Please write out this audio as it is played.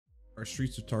Our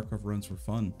Streets of Tarkov runs were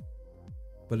fun,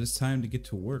 but it's time to get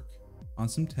to work on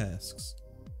some tasks.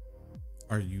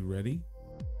 Are you ready?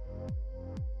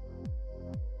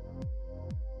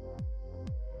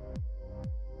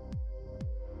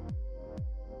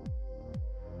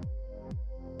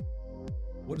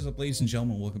 What is up, ladies and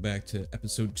gentlemen? Welcome back to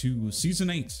episode 2,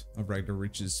 season 8 of Regular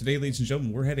Riches. Today, ladies and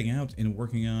gentlemen, we're heading out and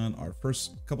working on our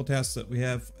first couple tasks that we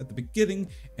have at the beginning,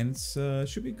 and it's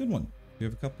should be a good one. We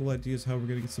have a couple ideas how we're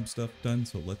gonna get some stuff done,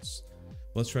 so let's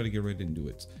try to get right into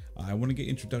it. I want to get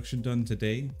introduction done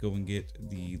today. Go and get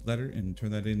the letter and turn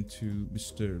that into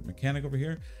Mr. Mechanic over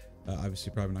here.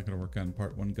 Obviously, probably not going to work on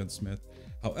part 1 gunsmith.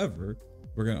 However,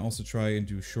 we're going to also try and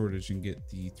do shortage and get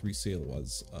the 3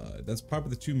 Sailwas. That's probably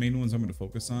the 2 main ones I'm going to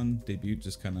focus on. Debut,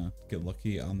 just kind of get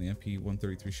lucky on the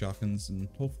MP-133 shotguns, and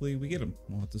hopefully we get them.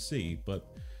 We'll have to see.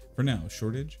 But for now,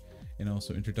 shortage and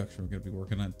also introduction we're going to be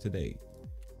working on today.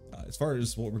 As far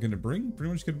as what we're going to bring,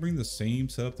 pretty much going to bring the same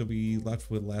setup that we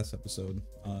left with last episode.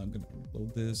 I'm going to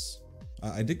load this.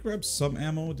 I did grab some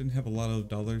ammo, didn't have a lot of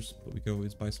dollars, but we could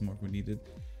always buy some more if we needed.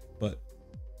 But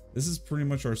this is pretty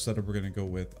much our setup we're going to go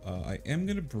with. I am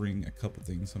going to bring a couple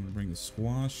things. I'm going to bring the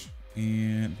squash,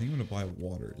 and I think I'm going to buy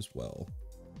water as well.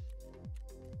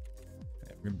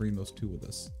 Okay, we're going to bring those 2 with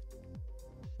us.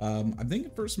 I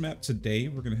think first map today,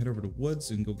 we're going to head over to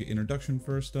Woods and go get introduction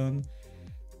first done.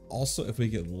 Also, if we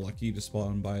get lucky to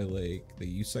spawn by like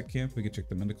the USEC camp, we can check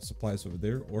the medical supplies over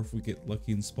there. Or if we get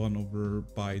lucky and spawn over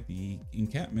by the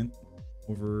encampment,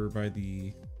 over by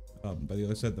the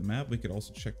other side of the map, we could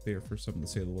also check there for some of the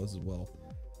Sailwas as well.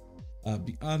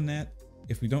 Beyond that,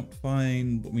 if we don't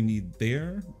find what we need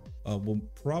there, we'll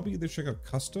probably either check out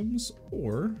customs,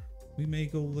 or we may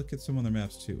go look at some other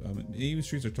maps too. Even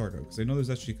Streets of Tarkov, because I know there's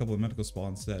actually a couple of medical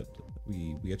spawns that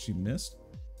we actually missed.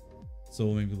 So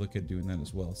we'll maybe look at doing that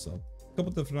as well. So a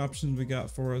couple different options we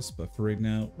got for us, but for right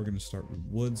now, we're going to start with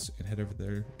Woods and head over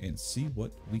there and see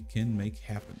what we can make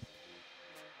happen.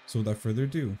 So without further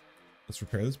ado, let's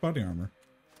repair this body armor.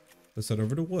 Let's head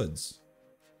over to Woods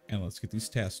and let's get these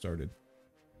tasks started.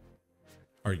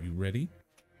 Are you ready?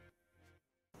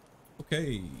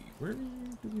 Okay, where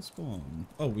do we spawn?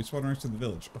 Oh, we spawned right to the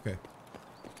village. Okay.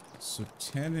 So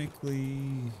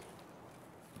technically,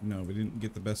 no, we didn't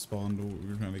get the best spawn to what we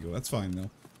were trying to go. That's fine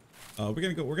though.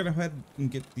 We're gonna head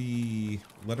and get the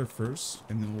letter first,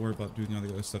 and then we'll worry about doing all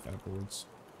the other stuff afterwards.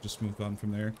 Just move on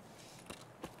from there.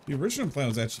 The original plan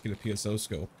was actually get a PSO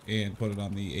scope and put it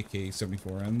on the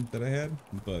AK-74N that I had,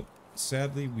 but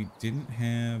sadly we didn't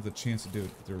have the chance to do it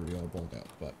because they were already all balled out.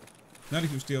 But not a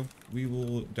huge deal. We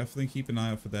will definitely keep an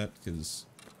eye out for that because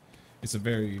it's a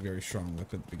very, very strong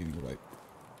weapon at the beginning of the fight.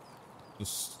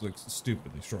 Just like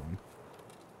stupidly strong.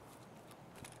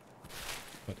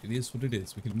 But it is what it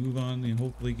is. We can move on and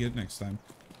hopefully get it next time.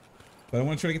 But I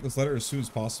want to try to get this letter as soon as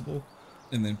possible,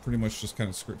 and then pretty much just kind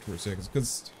of skirt towards it.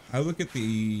 Because I look at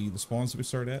the spawns that we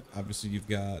start at. Obviously, you've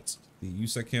got the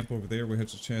USEC camp over there, where we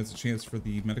have a chance for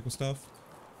the medical stuff.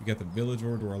 You got the village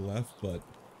over to our left, but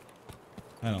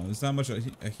I don't know. There's not much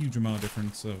a huge amount of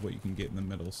difference of what you can get in the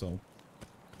middle, so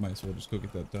might as well just go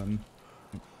get that done.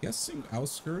 I'm guessing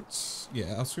outskirts.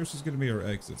 Yeah, outskirts is going to be our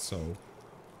exit, so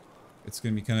it's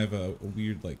going to be kind of a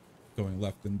weird, like, going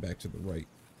left and back to the right.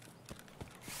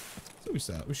 So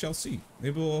we shall see.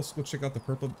 Maybe we'll also go check out the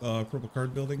purple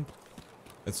card building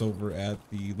that's over at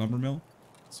the lumber mill.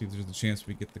 See if there's a chance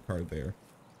we get the card there.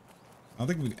 I don't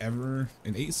think we've ever,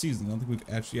 in 8 seasons, I don't think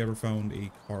we've actually ever found a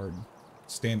card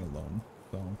standalone.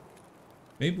 So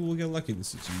maybe we'll get lucky this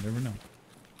season. You never know.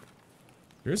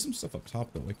 There is some stuff up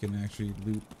top, though, I can actually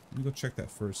loot. Let me go check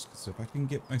that first. So if I can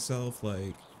get myself,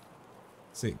 like,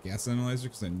 say a gas analyzer,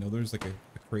 because I know there's like a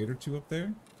crate or 2 up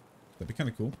there, that'd be kind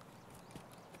of cool.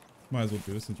 Might as well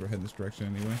do it since we're heading this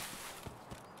direction anyway.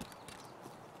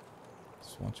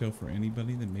 Just watch out for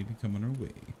anybody that may be coming our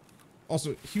way.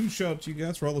 Also, huge shout out to you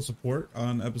guys for all the support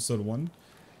on episode 1.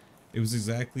 It was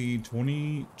exactly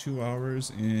 22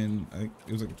 hours and I think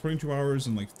it was like 22 hours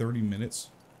and like 30 minutes.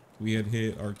 We had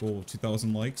hit our goal of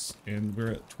 2,000 likes and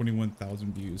we're at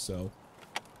 21,000 views, so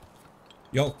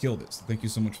y'all killed it. So thank you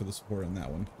so much for the support on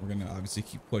that one. We're gonna obviously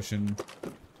keep pushing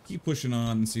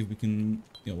on and see if we can,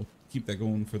 you know, keep that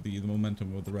going for the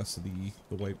momentum with the rest of the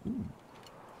white. Ooh.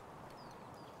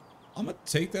 I'm gonna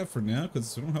take that for now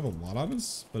because we don't have a lot on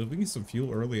us, but if we get some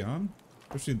fuel early on,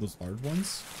 especially those large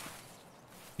ones,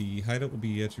 the hideout will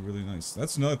be actually really nice.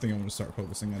 That's another thing I want to start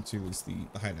focusing on too, is the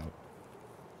hideout.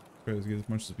 Try to get as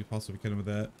much as we possibly can with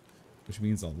that, which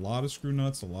means a lot of screw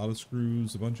nuts, a lot of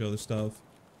screws, a bunch of other stuff.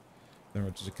 Then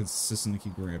we're just consistently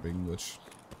keep grabbing, which,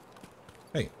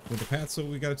 hey, with the paths that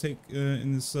we got to take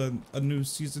in this a new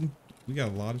season, we got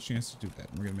a lot of chance to do that,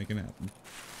 and we're gonna make it happen.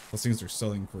 Those things are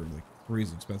selling for like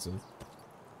crazy expensive.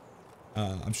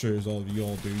 I'm sure as all of you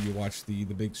all do, you watch the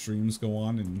big streams go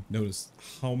on and notice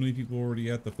how many people are already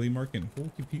at the flea market. And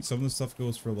holy Pete, some of the stuff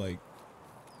goes for like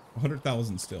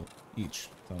 100,000 still each.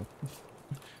 So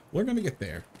we're gonna get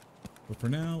there. But for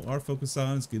now, our focus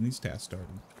on is getting these tasks started.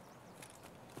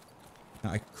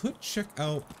 Now I could check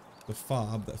out the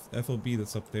FOB, the FOB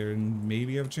that's up there, and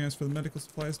maybe have a chance for the medical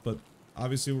supplies, but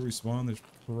obviously where we spawn, there's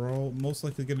most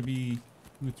likely going to be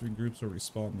 2 or 3 groups where we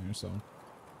spawn there, so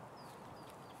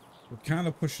we're kind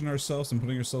of pushing ourselves and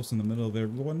putting ourselves in the middle of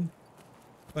everyone.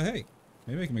 But hey,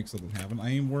 maybe I can make something happen.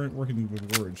 I am working with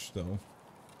Worge though,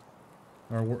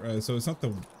 so it's not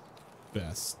the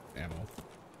best ammo.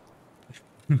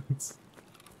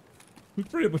 We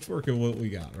pretty much working with what we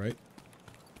got, right?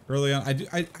 Early on,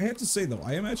 I have to say though,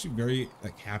 I am actually very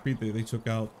like happy that they took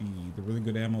out the really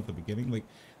good ammo at the beginning. Like,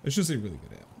 I shouldn't say really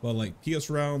good ammo, but like PS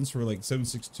rounds for like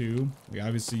 7.62. Like,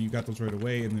 obviously you got those right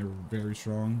away, and they're very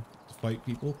strong to fight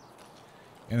people.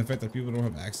 And the fact that people don't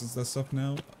have access to that stuff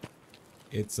now,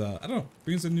 it's I don't know,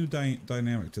 brings a new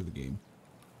dynamic to the game.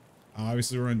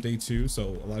 Obviously we're on day 2,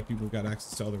 so a lot of people got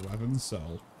access to other weapons,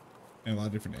 so, and a lot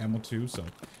of different ammo too. So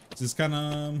it's just kind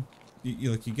of.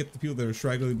 You get the people that are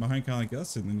straggling behind, kind of like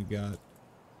us, and then you got,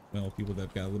 well, people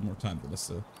that got a little more time than us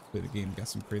to play the game, got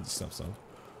some crazy stuff, so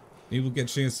maybe we'll get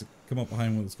a chance to come up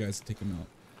behind one of those guys and take him out.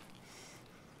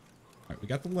 Alright, we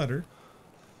got the letter.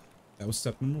 That was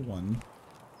step number 1,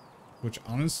 which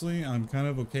honestly, I'm kind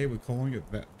of okay with calling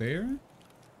it that there.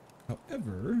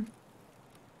 However,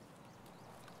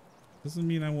 doesn't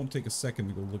mean I won't take a second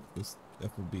to go look at this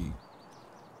FOB.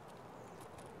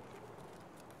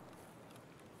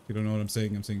 You don't know what I'm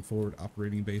saying forward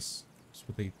operating base. That's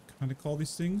what they kind of call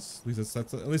these things. At least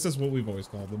that's what we've always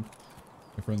called them,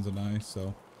 my friends and I.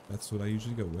 So that's what I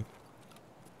usually go with.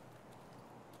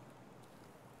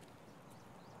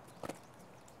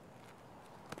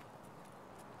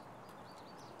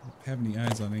 Don't have any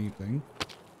eyes on anything.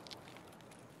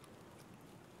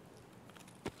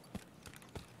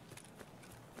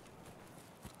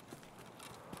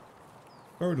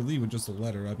 If I were to leave with just a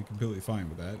letter, I'd be completely fine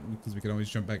with that, because we can always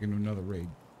jump back into another raid.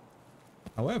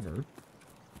 However,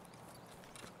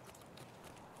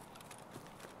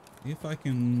 if I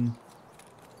can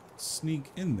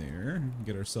sneak in there and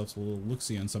get ourselves a little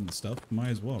look-see on some of the stuff, might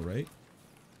as well, right?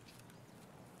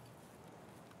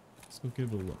 Let's go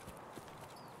give it a look.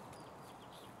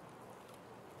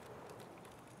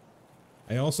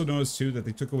 I also noticed too that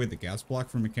they took away the gas block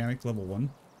from mechanic level 1.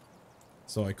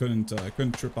 So I couldn't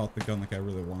trip out the gun like I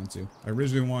really wanted to. I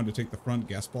originally wanted to take the front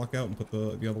gas block out and put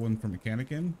the other one for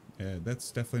mechanic in.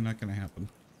 That's definitely not going to happen.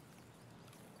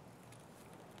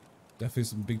 Definitely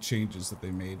some big changes that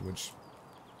they made, which,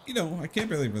 you know, I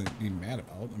can't really be mad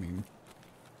about. I mean,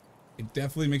 it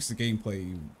definitely makes the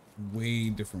gameplay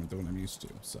way different than what I'm used to.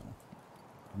 So,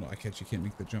 no, I catch you can't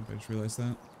make the jump. I just realized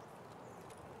that.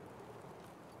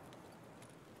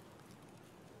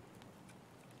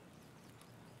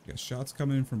 Got shots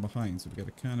coming in from behind, so we got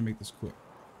to kind of make this quick.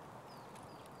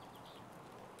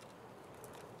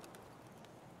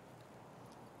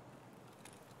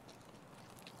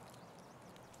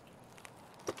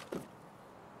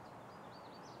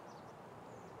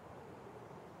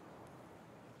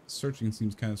 Searching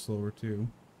seems kind of slower too.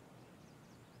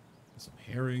 Some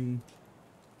herring.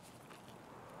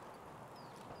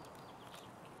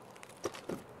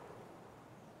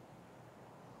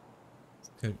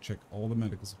 Okay, check all the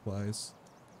medical supplies.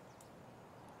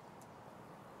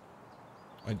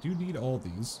 I do need all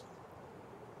these.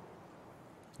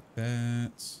 Take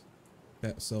that.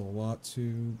 That sell a lot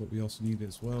too, but we also need it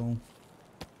as well.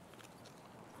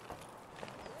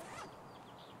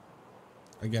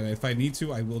 Again, if I need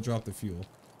to, I will drop the fuel.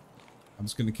 I'm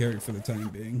just going to carry it for the time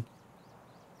being.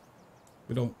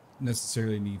 We don't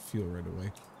necessarily need fuel right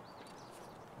away.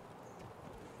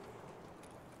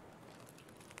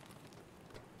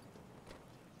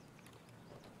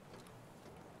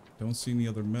 Don't see any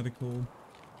other medical.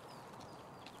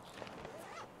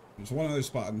 There's one other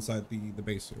spot inside the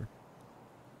base here.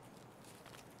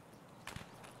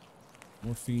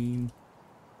 Morphine.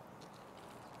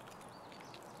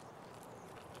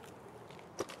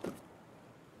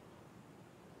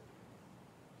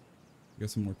 Got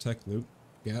some more tech loot.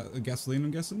 Yeah, gasoline, I'm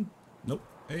guessing? Nope.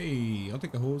 Hey, I'll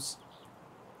take a hose.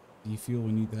 E-fuel,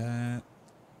 we need that.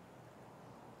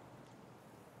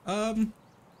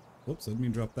 Whoops, I didn't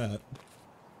mean to drop that.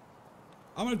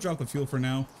 I'm gonna drop the fuel for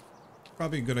now.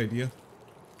 Probably a good idea.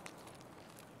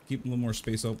 Keep a little more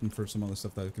space open for some other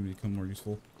stuff that can become more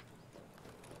useful.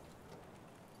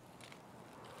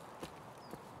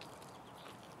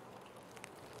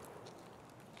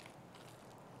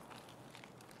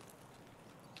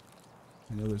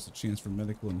 I know there's a chance for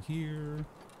medical in here.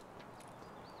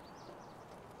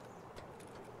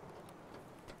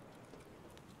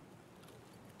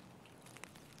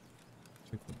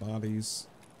 Check the bodies.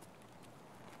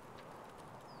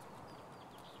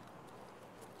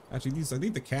 Actually, I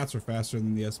think the cats are faster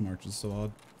than the S marches, so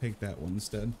I'll take that one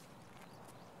instead.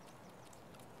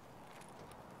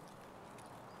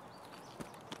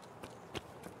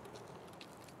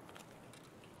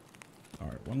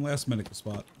 Alright, one last medical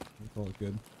spot. We'll call it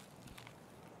good.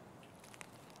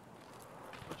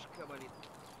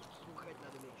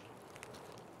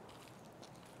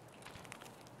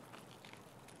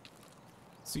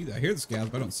 See, I hear the scabs,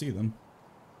 but I don't see them.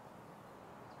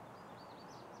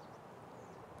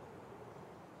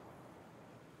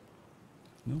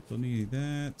 Nope, don't need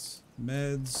that.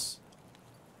 Meds.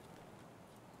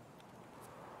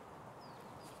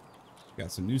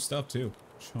 Got some new stuff too.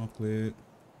 Chocolate.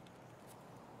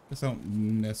 Guess I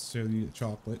don't necessarily need the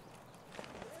chocolate.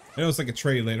 I know it's like a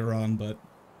tray later on, but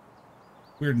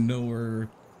we're nowhere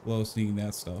close to needing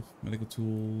that stuff. Medical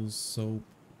tools, soap.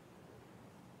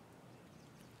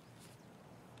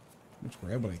 Let's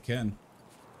grab what I can.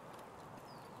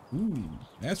 Ooh,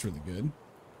 that's really good.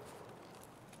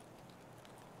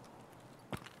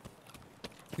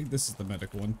 I think this is the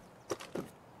medical one.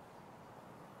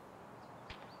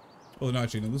 Oh, no,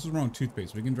 actually, no, this is the wrong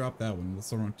toothpaste. We can drop that one. That's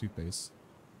the wrong toothpaste.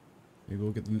 Maybe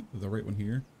we'll get the right one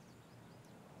here.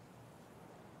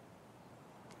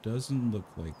 Doesn't look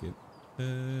like it.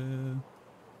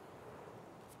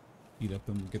 Heat up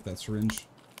and get that syringe.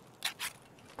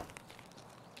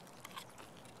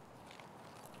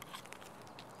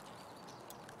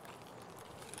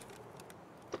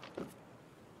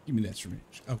 Give me that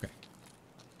syringe. Okay.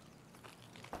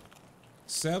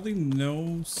 Sadly,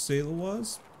 no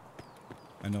Sailawaz.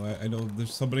 I know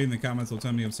there's somebody in the comments will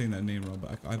tell me I'm saying that name wrong,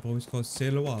 but I've always called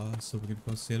Sailawaz, so we're gonna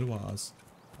call Sailawaz.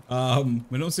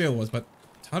 We don't Sailawaz, but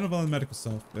a ton of other medical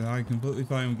stuff, and I'm completely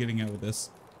fine with getting out with this.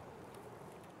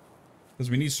 Because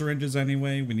we need syringes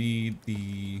anyway, we need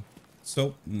the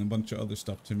soap and a bunch of other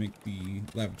stuff to make the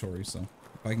laboratory, so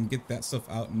if I can get that stuff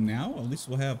out now, at least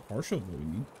we'll have partial of what we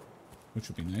need, which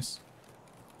would be nice.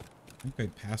 I think I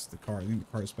passed the car. I think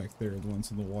the car's back there, the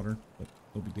ones in the water, but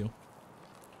no big deal.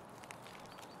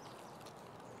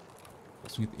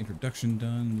 So we get the introduction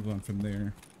done, move on from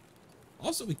there.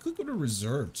 Also, we could go to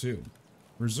reserve too.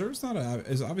 Reserve's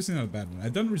is obviously not a bad one.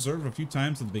 I've done reserve a few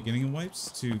times at the beginning of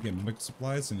wipes to get medical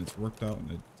supplies, and it's worked out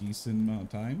in a decent amount of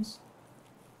times.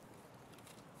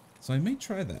 So I may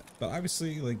try that, but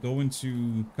obviously, like, go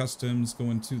into customs, go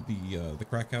into the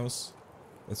crack house.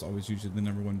 That's always usually the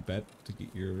 #1 bet to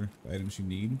get the items you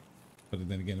need. But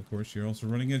then again, of course, you're also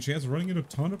running a chance of running into a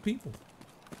ton of people.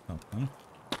 Oh,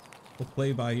 we'll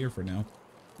play by ear for now.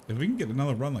 If we can get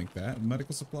another run like that,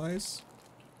 medical supplies,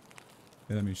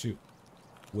 then I mean, shoot,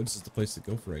 Woods is the place to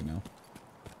go for right now.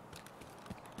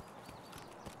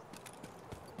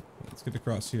 Let's get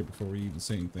across here before we even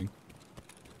say anything.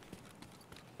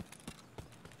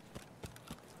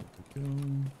 There we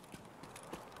go.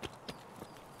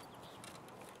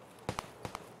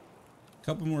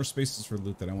 Couple more spaces for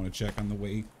loot that I want to check on the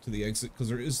way to the exit, because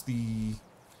there is the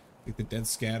dead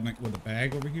scab with a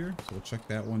bag over here, so we'll check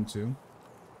that one too.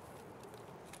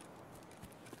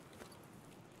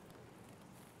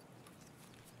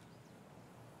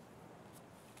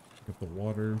 Pick up the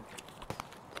water.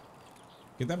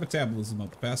 Get that metabolism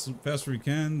up. The faster we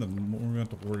can, the more we don't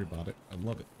have to worry about it. I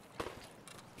love it.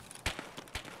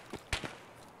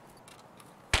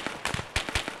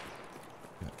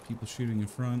 Got people shooting in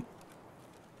front.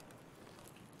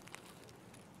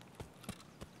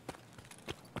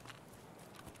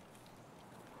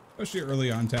 Especially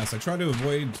early on tasks, I try to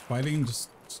avoid fighting just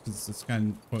because it's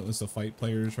kind of pointless to fight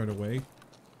players right away.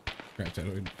 Scratch, I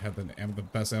don't have the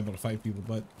best ammo to fight people,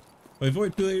 but if I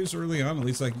avoid players early on, at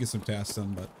least I can get some tasks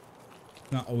done, but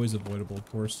not always avoidable, of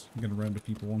course. I'm gonna run into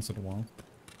people once in a while.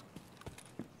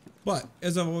 But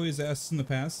as I've always asked in the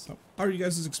past, how are you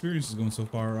guys' experiences going so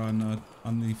far on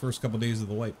the first couple days of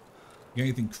the wipe? You got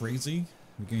anything crazy?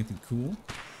 You got anything cool?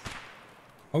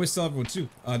 I always tell everyone too,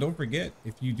 don't forget,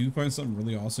 if you do find something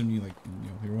really awesome, you're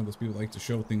one of those people that like to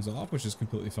show things off, which is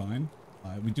completely fine.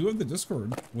 We do have the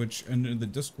Discord, which under the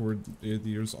Discord,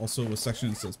 there's also a section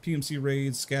that says PMC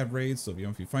raids, scab raids, so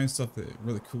if you find stuff that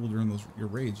really cool during your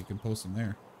raids, you can post them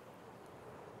there.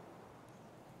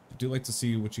 I do like to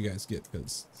see what you guys get,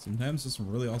 because sometimes there's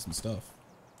some really awesome stuff.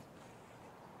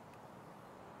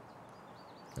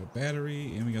 Got a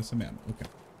battery, and we got some ammo, okay.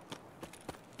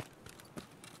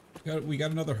 We got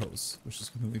another hose, which is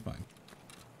completely fine.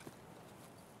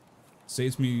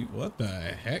 Saves me, what the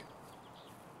heck?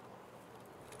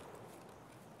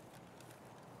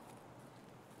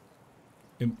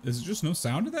 Is there just no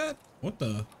sound to that? What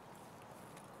the?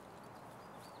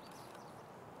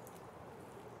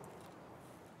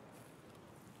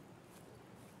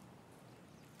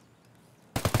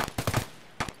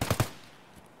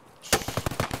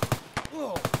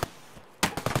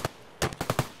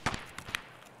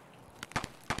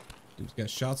 Dude's got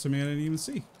shots of me I didn't even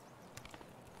see.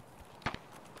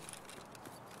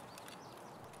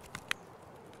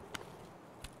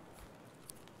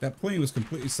 That plane was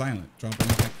completely silent, dropping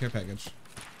off that care package.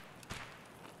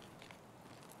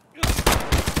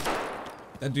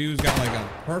 That dude's got like a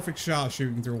perfect shot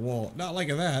shooting through a wall. Not like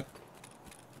that.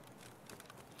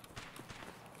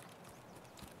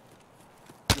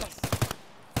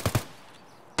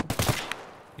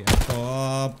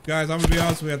 Yeah, guys, I'm gonna be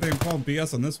honest with you. I think I'm calling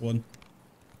BS on this one.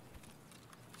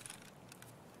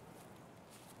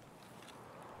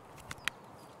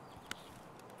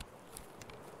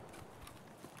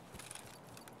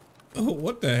 Oh,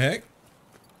 what the heck?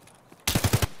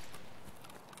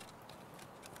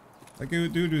 That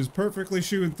dude is perfectly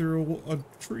shooting through a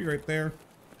tree right there.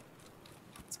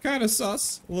 It's kind of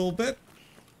sus, a little bit.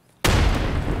 I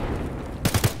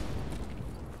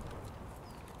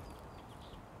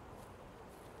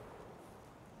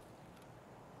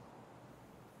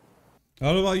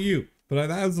don't know about you, but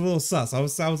that was a little sus. I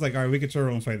was like, all right, we can turn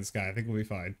around and fight this guy. I think we'll be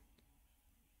fine.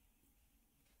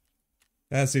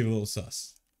 That seemed a little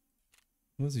sus.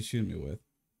 What was he shooting me with?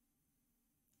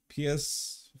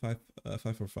 PS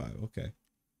 545. Okay.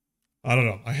 I don't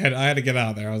know. I had to get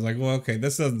out of there. I was like, well, okay,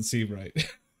 this doesn't seem right.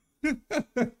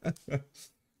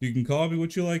 You can call me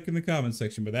what you like in the comment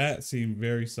section, but that seemed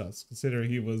very sus. Considering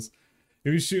he was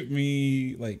shooting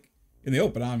me like in the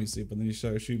open, obviously, but then he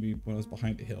started shooting me when I was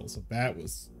behind a hill. So that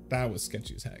was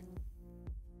sketchy as heck.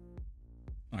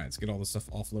 All right, let's get all this stuff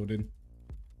offloaded.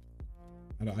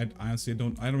 I honestly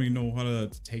don't even know how to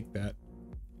take that.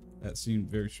 That seemed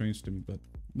very strange to me, but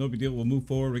no big deal. We'll move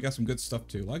forward. We got some good stuff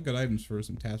too. A lot of good items for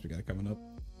some tasks we got coming up.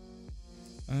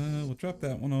 We'll drop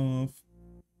that one off.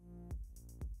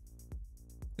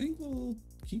 I think we'll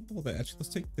keep all that. Actually, let's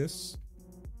take this.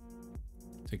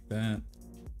 Take that.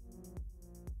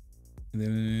 And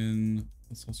then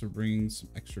let's also bring some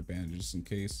extra bandages in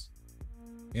case.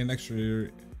 And extra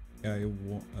AI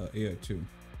 2.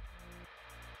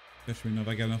 Especially know if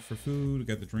I got enough for food. We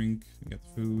got the drink. We got the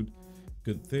food.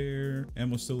 Good there.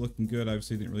 Ammo's still looking good.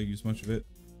 Obviously didn't really use much of it.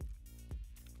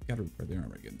 Gotta repair the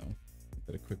armor again though.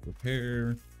 Got a quick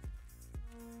repair.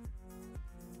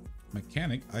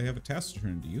 Mechanic, I have a task to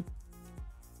turn to you.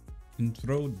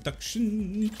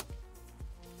 Introduction.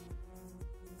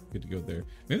 Good to go there.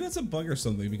 Maybe that's a bug or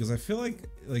something because I feel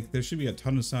like there should be a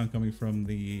ton of sound coming from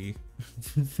the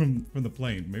from the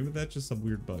plane. Maybe that's just a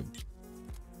weird bug.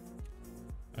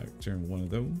 Alright, turn one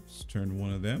of those. Turn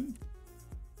one of them.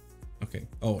 Okay.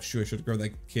 Oh, shoot. I should have grabbed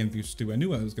that canned beef stew. I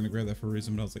knew I was going to grab that for a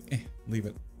reason, but I was like, leave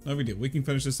it. No big deal. We can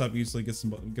finish this up easily, get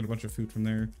a bunch of food from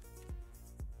there.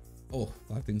 Oh,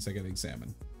 a lot of things I got to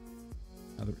examine.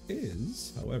 Now there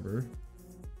is, however,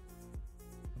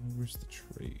 where's the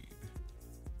trade?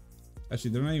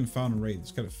 Actually, they're not even found in raid.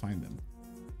 Just got to find them.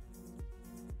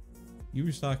 You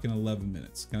restock in 11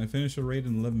 minutes. Can I finish a raid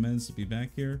in 11 minutes to be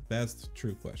back here? That's the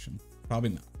true question. Probably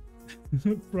not.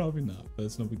 Probably not, but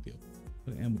it's no big deal.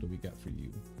 What ammo do we got for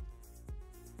you?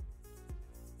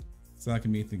 It's not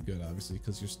gonna be anything good, obviously,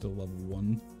 because you're still level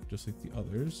 1, just like the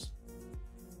others.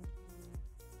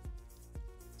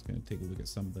 It's gonna take a look at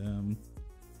some of them.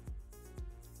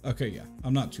 Okay, yeah,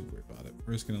 I'm not too worried about it.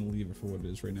 We're just gonna leave it for what it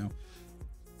is right now.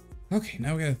 Okay,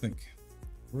 now we gotta think.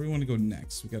 Where do we want to go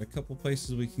next? We got a couple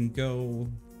places we can go.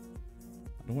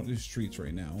 I don't want to do streets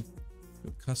right now.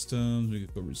 Go customs, we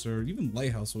could go reserve. Even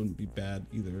lighthouse wouldn't be bad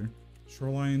either.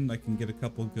 Shoreline, I can get a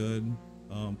couple good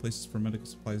places for medical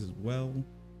supplies as well.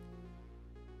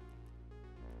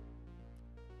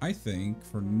 I think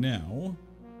for now,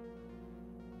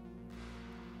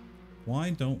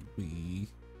 why don't we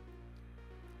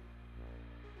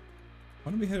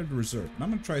head to reserve? And I'm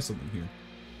gonna try something here.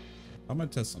 I'm gonna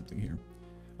test something here.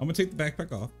 I'm gonna take the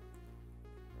backpack off.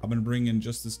 I'm gonna bring in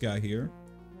just this guy here.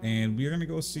 And we're gonna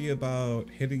go see about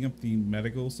hitting up the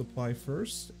medical supply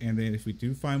first. And then if we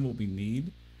do find what we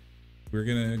need, we're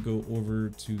gonna go over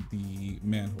to the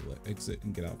manhole exit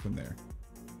and get out from there.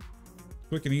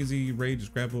 Quick and easy raid,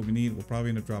 just grab what we need. We'll probably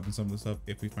end up dropping some of this stuff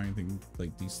if we find anything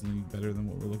like decently better than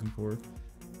what we're looking for.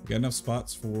 We got enough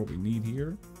spots for what we need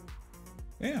here.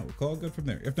 Yeah, we'll call it good from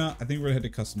there. If not, I think we're gonna head to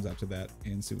customs after that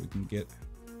and see what we can get.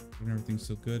 When everything's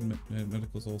still good,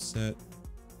 medical's all set.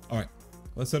 All right.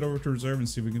 Let's head over to reserve and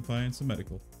see if we can find some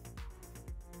medical.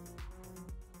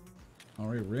 All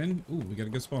right, we're in. Ooh, we got a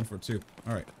good spawn for it too.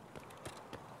 All right.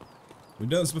 We've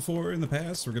done this before in the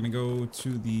past. We're gonna go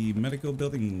to the medical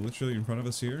building literally in front of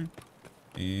us here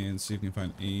and see if we can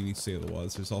find any sailor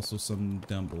wads. There's also some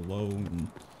down below, and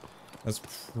that's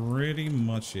pretty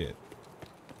much it.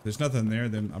 If there's nothing there,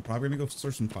 then I'm probably gonna go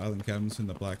search some filing cabinets in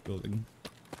the black building,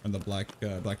 in the Black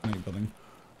Knight building.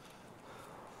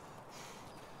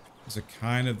 These are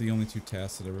kind of the only two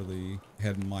tasks that I really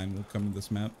had in mind will come to this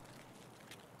map.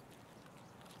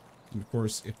 And of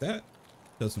course, if that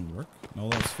doesn't work and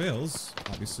all else fails,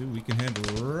 obviously we can head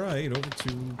right over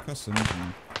to customs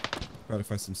and try to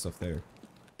find some stuff there.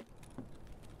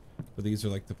 But these are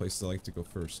like the places I like to go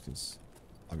first, because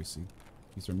obviously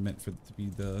these are meant to be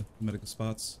the medical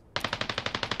spots.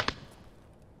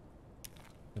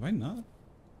 Have I not?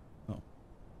 Oh.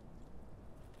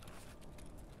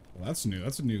 Well, that's new.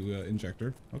 That's a new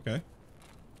injector. Okay.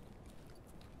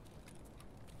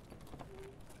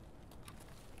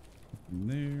 From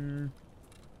there.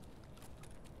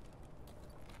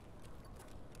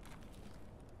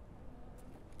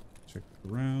 Check the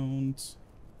ground.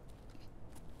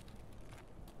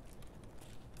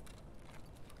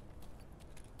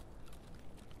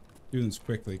 Doing this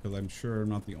quickly because I'm sure I'm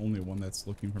not the only one that's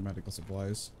looking for medical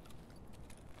supplies.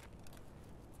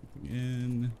 Looking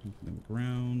in the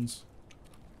ground.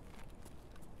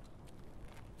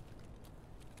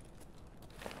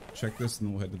 Check this and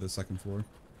then we'll head to the second floor.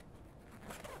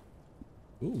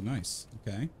 Ooh, nice.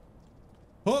 Okay.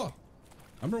 Oh!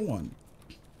 Number 1.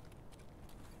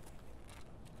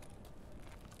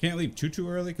 Can't leave too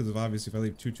early because obviously if I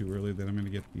leave too early, then I'm going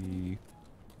to get the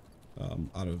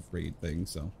out of raid thing,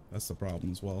 so that's the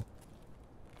problem as well.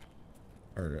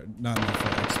 Or not enough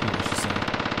XP, I should say.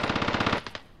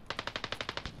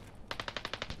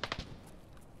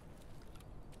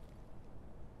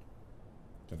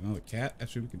 Got another cat.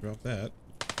 Actually, we can drop that.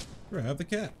 Grab the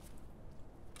cat.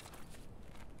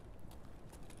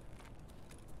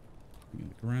 On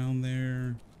the ground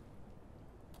there.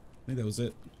 I think that was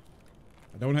it.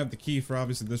 I don't have the key for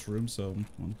obviously this room, so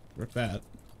well, rip that.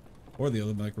 Or the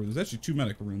other medical rooms. There's actually 2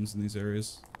 medical rooms in these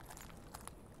areas.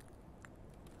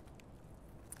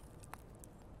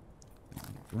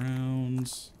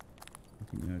 Ground.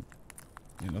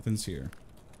 Yeah, nothing's here.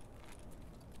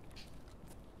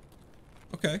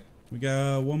 Okay. We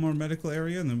got one more medical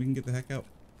area and then we can get the heck out.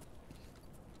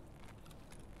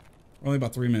 We're only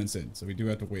about 3 minutes in, so we do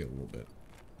have to wait a little bit.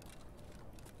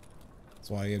 That's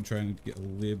why I am trying to get a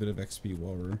little bit of XP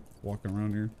while we're walking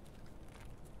around here.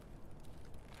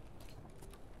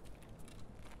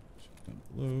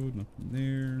 Load, nothing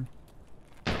there.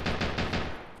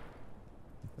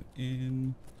 Nothing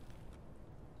in.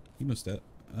 Hemostat.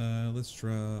 Let's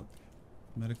drop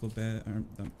medical badge.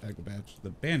 Medical badge.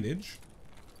 The bandage.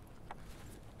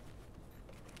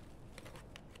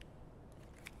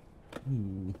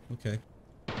 Ooh, okay.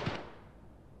 We're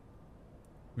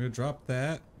gonna drop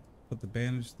that. Put the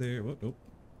bandage there. Whoop, nope.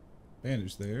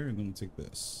 Bandage there, and then we'll take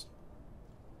this.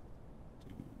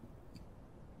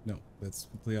 No, that's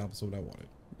completely opposite of what I wanted.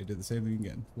 It did the same thing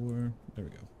again. 4, there we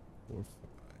go. 4,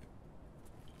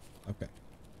 5. Okay.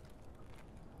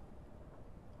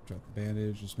 Drop the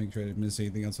bandage, just make sure I didn't miss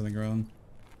anything else on the ground.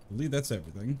 I believe that's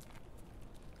everything.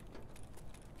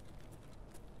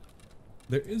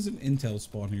 There is an intel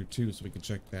spawn here too, so we can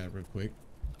check that real quick.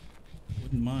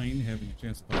 Wouldn't mind having a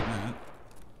chance to find that.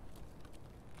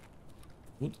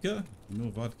 Vodka? No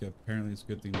vodka. Apparently it's a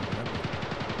good thing to have.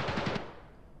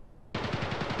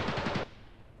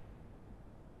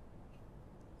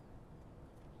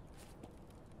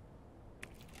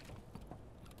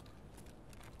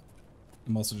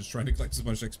 I'm also just trying to collect as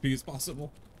much XP as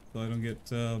possible, so I don't get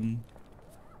so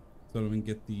I don't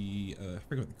get the I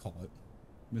forget what they call it.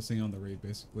 Missing on the raid,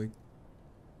 basically.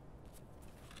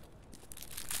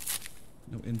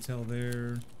 No intel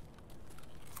there.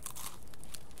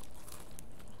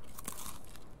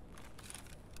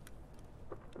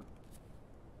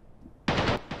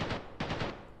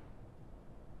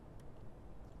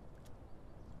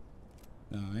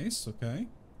 Nice, okay.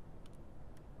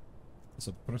 It's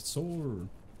a suppressor.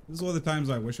 This is one of the times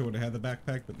I wish I would have had the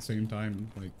backpack, but at the same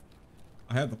time, like,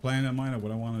 I had the plan in mind of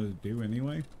what I wanted to do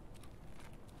anyway.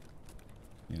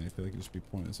 And I feel like it'd just be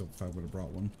pointless if I would have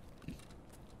brought one.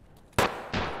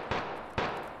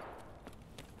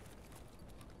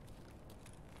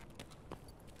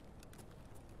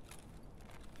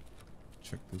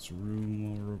 Check this room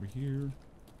while we're over here.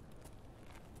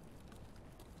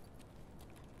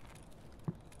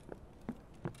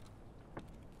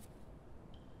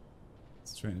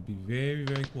 Trying to be very,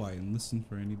 very quiet and listen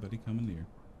for anybody coming near.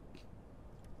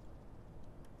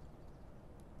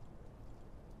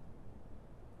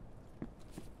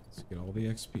 Let's get all the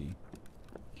XP.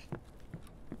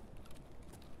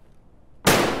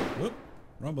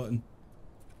 Wrong button.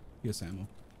 PS ammo.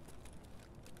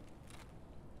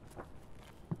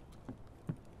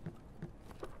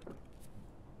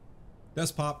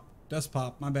 Desk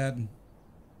pop, my bad.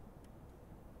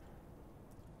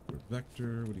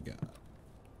 Vector, what do you got?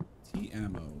 T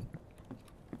ammo.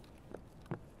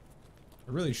 I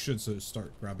really should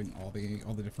start grabbing all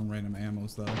the different random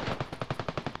ammos though.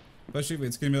 Especially if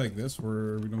it's gonna be like this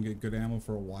where we don't get good ammo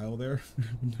for a while there.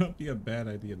 Would not be a bad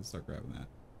idea to start grabbing that.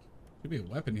 Could be a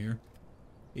weapon here.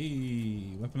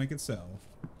 Hey, weapon I could sell.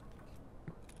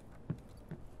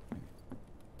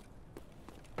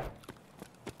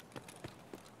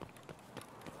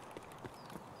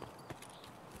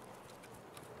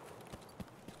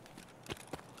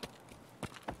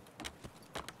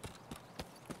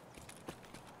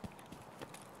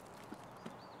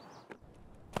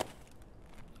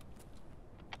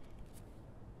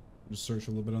 Just search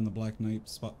a little bit on the Black Knight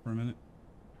spot for a minute.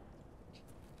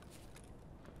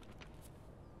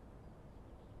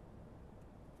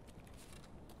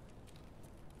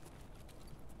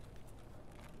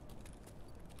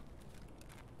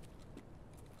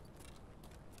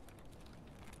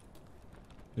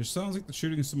 There sounds like the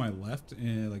shooting is to my left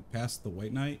and like past the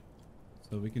White Knight.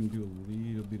 So we can do a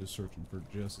little bit of searching for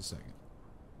just a second.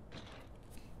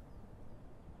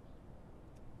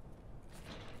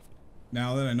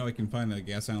 Now that I know I can find the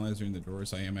gas analyzer in the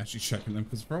doors, I am actually checking them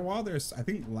because for a while there's, I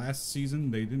think last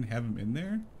season they didn't have them in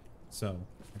there. So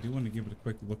I do want to give it a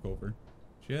quick look over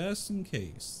just in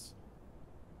case.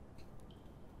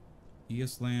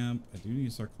 ES lamp, I do need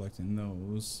to start collecting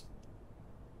those.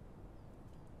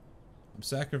 I'm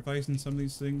sacrificing some of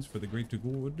these things for the greater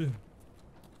good.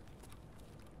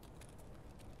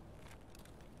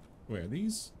 Where are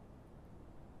these?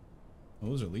 Oh,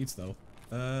 those are elites though.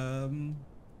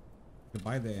 To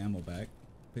buy the ammo back,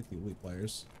 pick the elite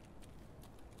players.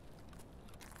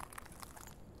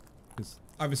 Because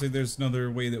obviously there's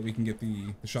another way that we can get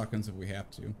the shotguns if we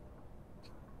have to.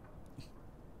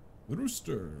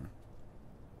 Rooster.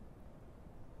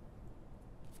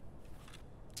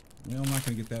 Well, I'm not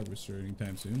going to get that rooster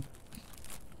anytime soon.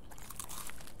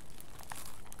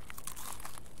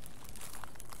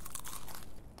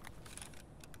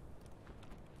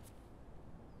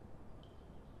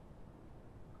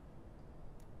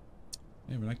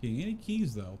 Yeah, we're not getting any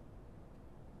keys though.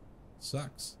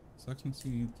 Sucks. Sucks not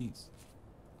seeing any keys.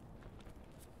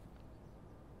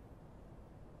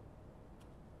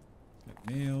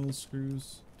 Got nails,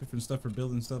 screws, different stuff for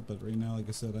building stuff, but right now, like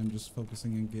I said, I'm just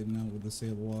focusing on getting out with the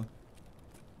sailor.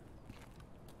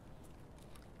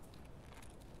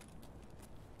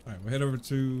 Alright, we'll head over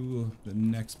to the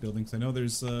next building, because I know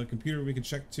there's a computer we can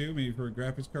check too, maybe for a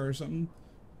graphics card or something.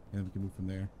 And we can move from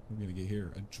there. We're gonna get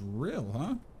here. A drill,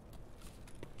 huh?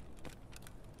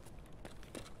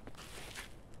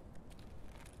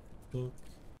 Look,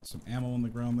 some ammo on the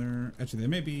ground there. Actually, there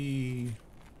may be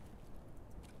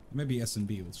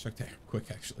S&B. Let's check that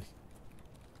quick, actually.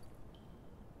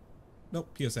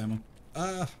 Nope, PS ammo.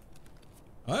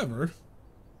 However,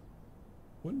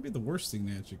 wouldn't be the worst thing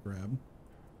to actually grab.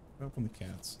 Grab from the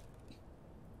cats.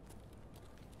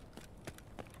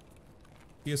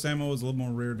 PS ammo is a little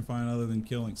more rare to find other than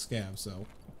killing scavs, so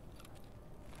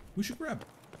we should grab it.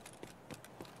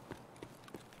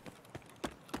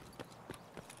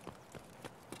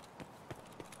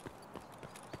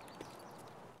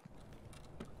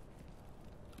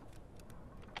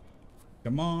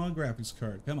 Come on, graphics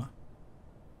card. Come on.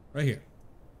 Right here.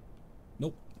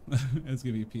 Nope. It's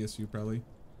gonna be a PSU probably.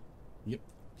 Yep.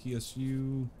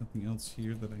 PSU. Nothing else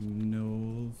here that I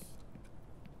know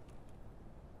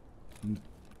of. No.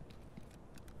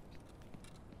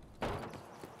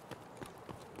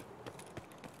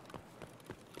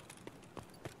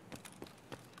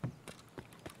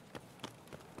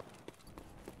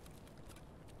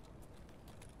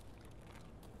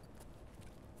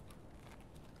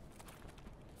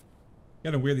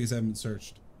 Kinda weird these haven't been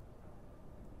searched.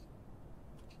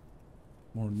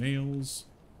 More nails.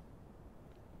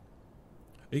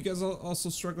 Are you guys also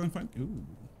struggling to find? Ooh.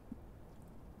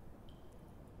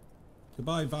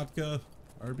 Goodbye, vodka.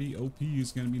 RBOP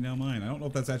is gonna be now mine. I don't know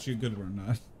if that's actually a good one or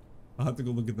not. I'll have to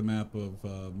go look at the map of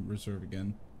reserve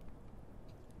again.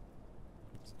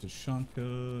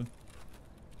 Tashanka.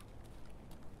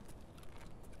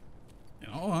 In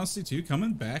all honesty, too,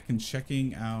 coming back and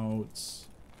checking out.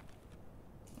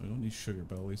 I don't need sugar,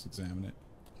 but I'll at least examine it.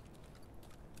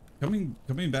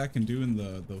 Coming back and doing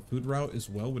the food route as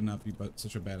well would not be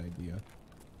such a bad idea.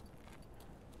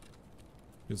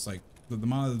 It's like the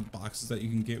amount of boxes that you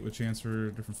can get with chance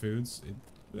for different foods, it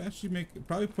would actually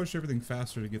probably push everything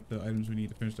faster to get the items we need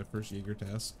to finish that first Jaeger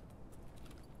task.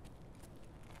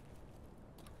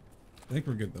 I think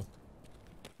we're good though.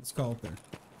 Let's call it there.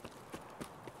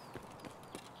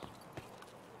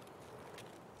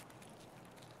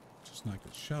 Just not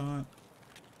get shot.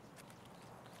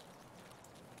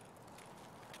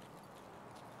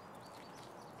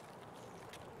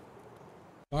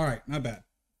 All right, not bad.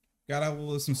 Got out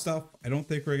with some stuff. I don't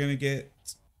think we're gonna get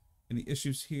any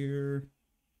issues here.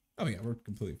 Oh yeah, we're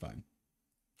completely fine.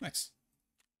 Nice.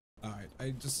 All right,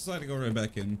 I just decided to go right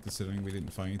back in, considering we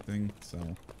didn't find anything.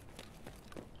 So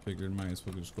figured might as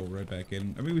well just go right back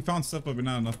in. I mean, we found stuff, but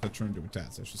not enough to turn into a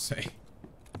task, I should say.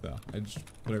 So I just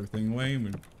put everything away and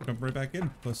we jump right back in.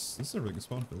 Plus, this is a really good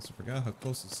spawn for this. I forgot how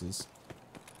close this is.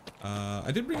 I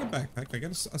did bring a backpack. I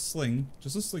got a sling,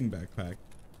 just a sling backpack.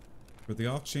 For the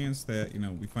off chance that, you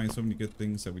know, we find so many good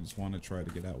things that we just want to try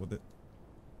to get out with it.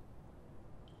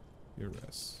 Your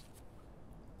rest.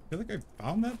 I feel like I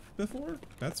found that before?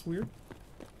 That's weird.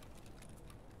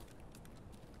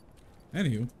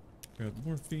 Anywho, got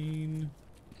morphine.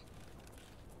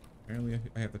 Apparently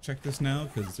I have to check this now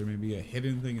because there may be a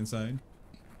hidden thing inside.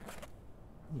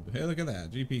 Ooh, hey, look at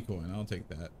that. GP coin. I'll take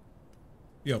that.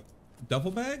 Yo,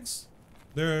 duffel bags?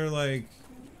 They're like,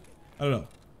 I don't know.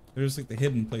 They're just like the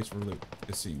hidden place for loot,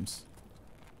 it seems.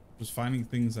 Just finding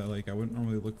things that like I wouldn't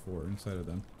normally look for inside of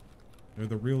them. They're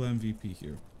the real MVP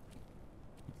here.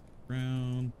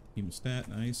 Ground, hemostat,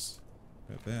 nice.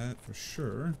 Got that for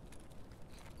sure.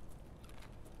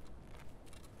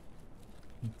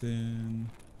 And then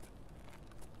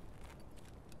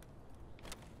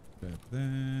got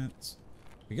that.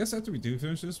 I guess after we do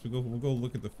finish this, we'll go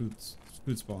look at the food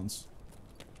spawns.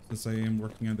 Since I am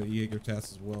working on the Jaeger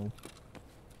task as well.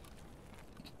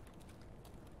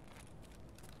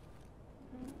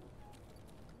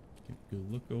 Good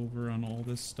look over on all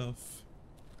this stuff.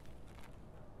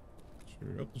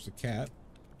 Sure. Oh, there's a cat.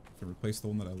 To replace the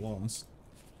one that I lost.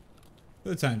 For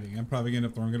the time being, I'm probably gonna end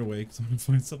up throwing it away because I'm gonna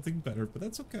find something better, but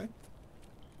that's okay.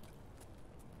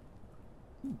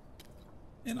 Ooh.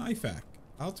 An IFAK.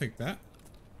 I'll take that.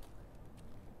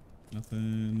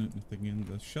 Nothing in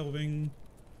the shelving.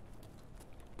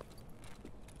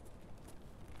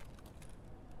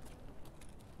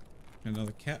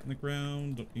 Another cat in the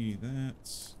ground. Don't need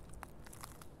that.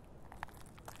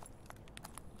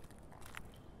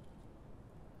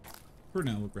 For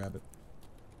now, we'll grab it.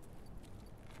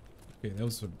 Okay, that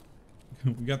was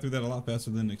we got through that a lot faster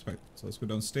than expected. So let's go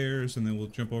downstairs and then we'll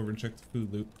jump over and check the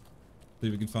food loop. See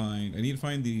if we can find. I need to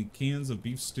find the cans of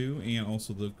beef stew and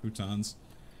also the croutons.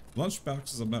 Lunch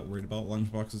boxes I'm not worried about.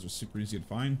 Lunch boxes are super easy to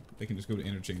find. They can just go to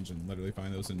interchange and literally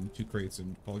find those in 2 crates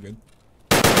and all good.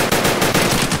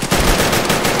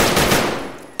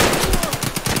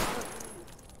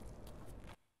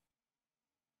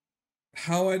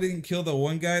 How I didn't kill the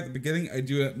one guy at the beginning, I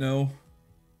do not know.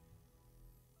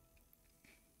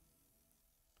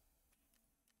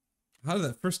 How did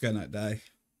that first guy not die?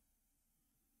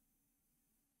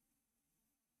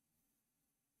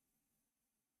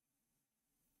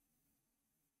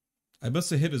 I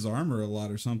must have hit his armor a lot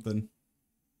or something.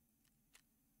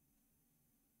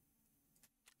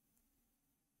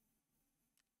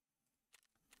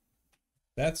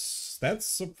 That's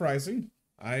surprising.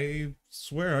 I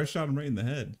swear I shot him right in the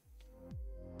head.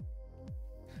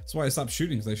 That's why I stopped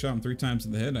shooting, because I shot him 3 times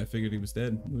in the head and I figured he was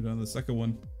dead. Moved on to the second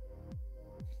one.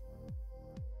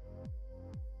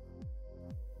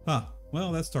 Huh.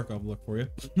 Well, that's Tarkov luck for you.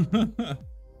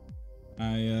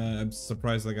 I'm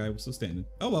surprised that guy was still standing.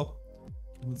 Oh well.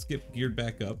 Let's get geared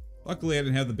back up. Luckily, I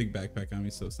didn't have the big backpack on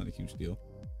me, so it's not a huge deal.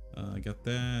 I got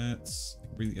that. I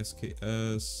can bring the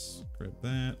SKS. Grab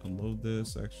that. Unload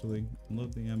this, actually.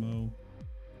 Unload the ammo.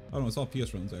 Oh no, it's all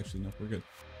PS runs, actually. No, we're good.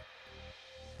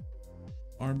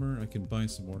 Armor. I can buy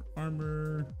some more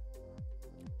armor.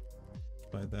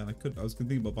 Buy that. I was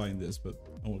thinking about buying this, but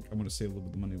I want to save a little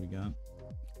bit of the money we got.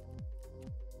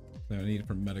 Then I need it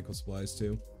for medical supplies,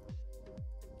 too.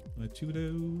 2 of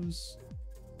those.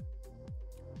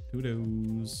 2 of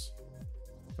those.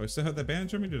 Do I still have that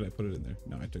bandage on me? Did I put it in there?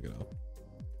 No, I took it off.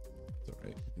 It's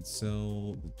alright. I can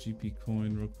sell the GP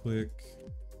coin real quick.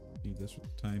 Need this for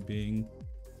the time being.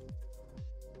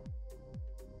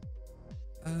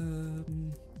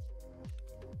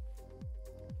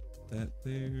 That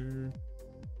there.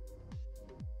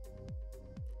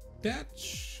 That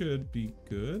should be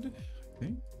good, I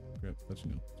think. Let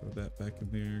you know. Throw that back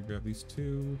in there. Grab these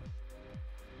 2.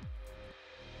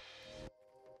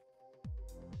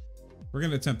 We're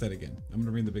gonna attempt that again. I'm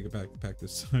gonna bring the bigger backpack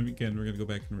this time again. We're gonna go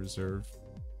back in reserve.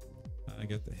 I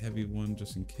got the heavy one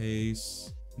just in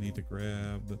case. Need to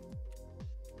grab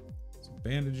some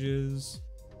bandages.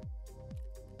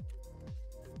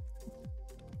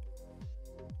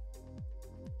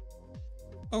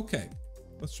 Okay,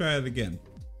 let's try it again.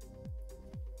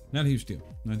 Not a huge deal.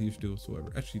 Not a huge deal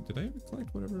whatsoever. Actually, did I ever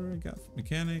collect whatever I got from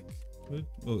mechanic? What?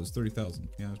 Oh, it was 30,000.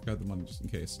 Yeah, I got the money just in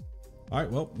case. All right,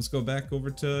 well, let's go back over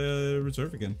to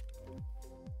reserve again.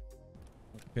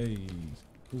 Okay.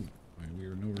 Ooh, all right, we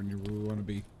are nowhere near where we want to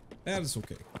be. That is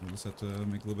okay. We just have to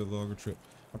make a little bit longer trip.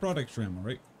 I brought extra ammo,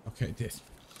 right? Okay, I did.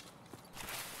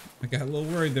 I got a little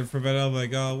worried there for a minute. I was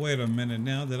like, oh, wait a minute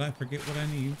now. Did I forget what I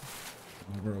need?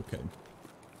 Oh, we're okay.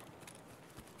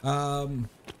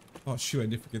 Oh, shoot, I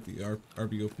did forget the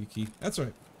RBOP key. That's all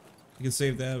right. You can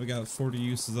save that. We got 40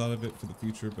 uses out of it for the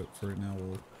future, but for now,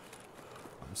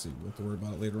 obviously, we'll have to worry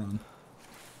about it later on.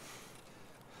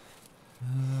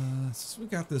 Since we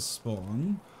got this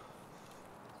spawn,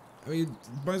 I mean,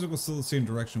 might as well go still the same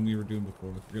direction we were doing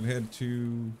before. We're gonna head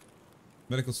to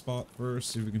medical spot first,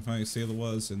 see if we can find Sayla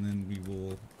was, and then we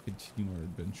will continue our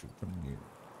adventure from here.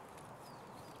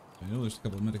 I know there's a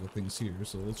couple of medical things here,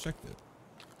 so we'll check that.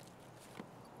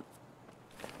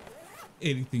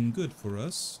 Anything good for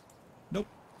us? Nope.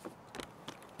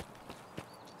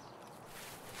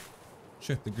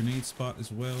 Check the grenade spot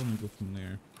as well, and go from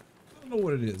there. I don't know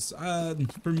what it is.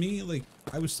 For me, like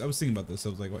I was thinking about this. I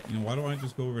was like, you know, why don't I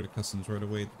just go over to customs right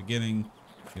away at the beginning?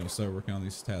 You know, start working on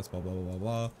these tasks, blah blah blah blah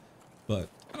blah. But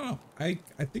I don't know.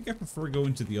 I think I prefer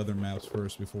going to the other maps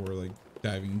first before like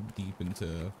diving deep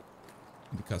into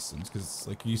customs, because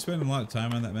like you spend a lot of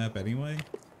time on that map anyway.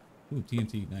 Ooh,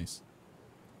 TNT, nice.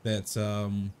 That's I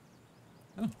don't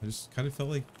know, I just kind of felt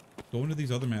like going to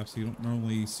these other maps you don't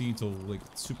normally see until like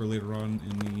super later on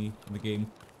in the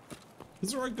game.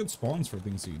 These are good spawns for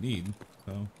things that you need,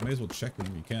 so might as well check them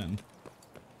when you can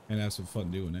and have some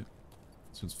fun doing it.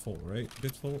 This one's full, right?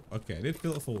 Did full? Okay, I did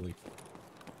fill it fully.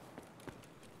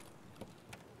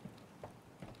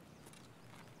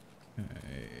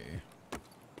 Okay.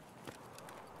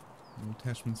 No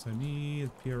attachments I need.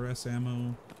 PRS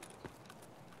ammo.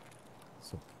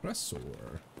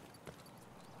 Suppressor.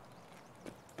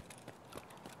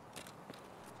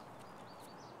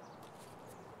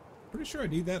 Pretty sure I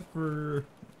need that for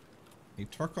a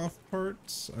Tarkov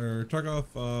parts or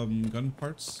Tarkov gun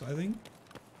parts, I think.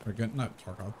 Or gun, not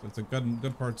Tarkov. It's a gun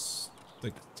parts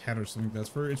like 10 or something. That's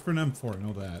for, it's for an M4. I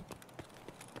know that.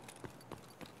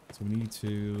 So we need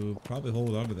to probably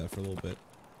hold on to that for a little bit.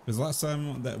 Because last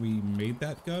time that we made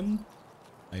that gun,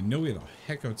 I know we had a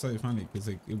heck of a time finding it because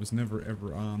like, it was never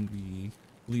ever on the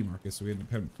flea market, so we had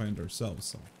to find it ourselves.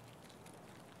 So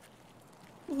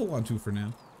we'll hold on to it for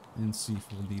now and see if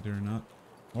we'll need it or not,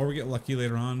 or we get lucky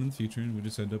later on in the future and we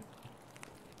just end up.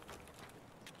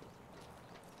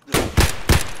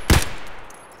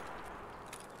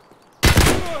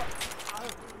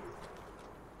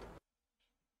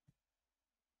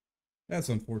 That's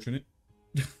unfortunate.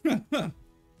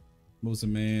 Mosa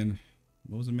man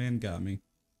got me.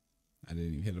 I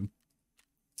didn't even hit him.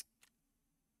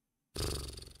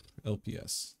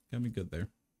 LPS. Got me good there.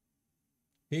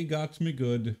 He got me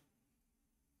good.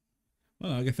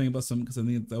 Well, I gotta think about something because I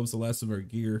think that was the last of our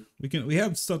gear. We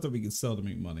have stuff that we can sell to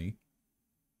make money.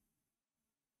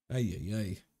 Ay ay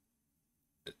ay.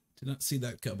 Did not see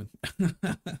that coming.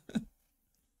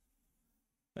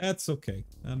 That's okay.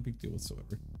 Not a big deal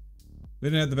whatsoever. We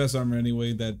didn't have the best armor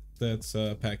anyway. That's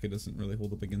packet doesn't really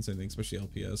hold up against anything, especially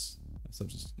LPS. Stuff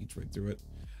just eats right through it.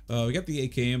 We got the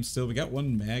AKM still. We got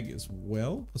one mag as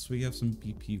well. Plus we have some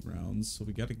BP rounds. So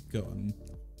we got a gun.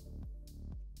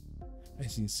 I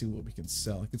just need to see what we can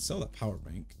sell. I could sell that power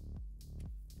bank.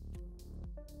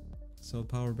 Sell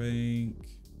power bank.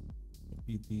 What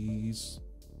be these?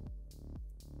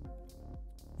 I'm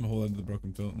gonna hold on to the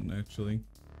broken fountain actually.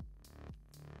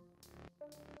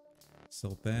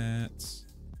 Sell that.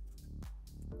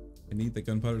 I need the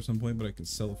gunpowder at some point, but I can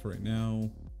sell it for right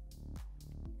now.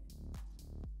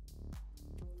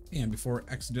 And before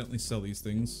I accidentally sell these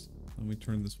things, let me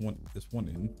turn this one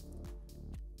in.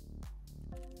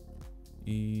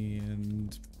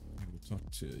 And I will talk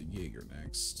to Jaeger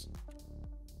next.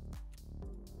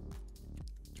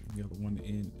 Turn the other one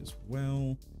in as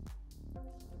well.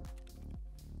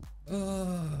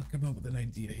 Come up with an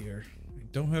idea here. I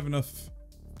don't have enough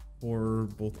for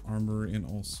both armor and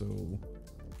also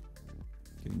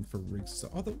getting for rigs. So,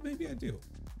 although maybe I do.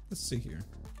 Let's see here.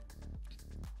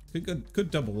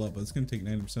 Could double up, but it's gonna take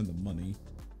 90% of the money.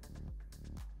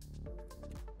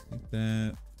 Like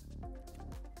that.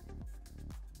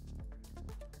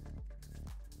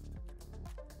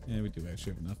 Yeah, we do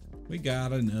actually have enough. We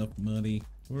got enough money.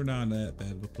 We're not that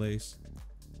bad of a place.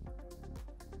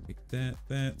 Like that.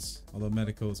 That's. Although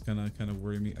medical is kind of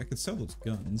worrying me. I could sell those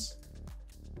guns.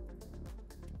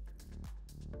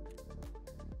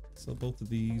 Sell both of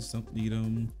these. Don't need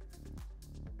them.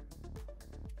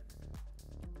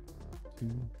 Two.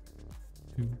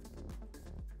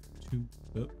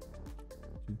 Oh.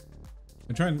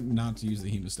 I'm trying not to use the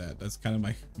hemostat. That's kind of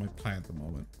my plan at the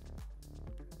moment.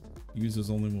 Use those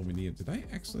only when we need it. Did I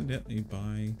accidentally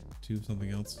buy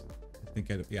something else? I think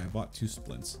I bought 2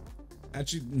 splints.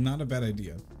 Actually, not a bad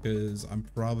idea, because I'm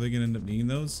probably gonna end up needing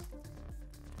those.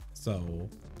 So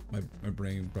my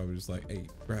brain probably just like, hey,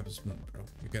 grab a splint, bro.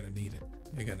 You're gonna need it.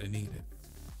 You're gonna need it.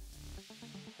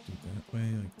 Do it that way,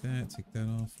 like that. Take that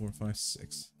off. 4, 5,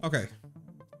 6. Okay.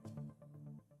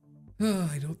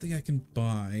 I don't think I can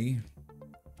buy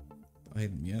the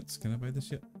item yet. Can I buy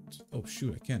this yet? Oh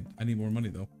shoot, I can. I need more money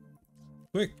though.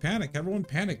 Quick, panic! Everyone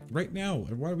panic right now!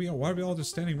 Why are we all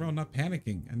just standing around not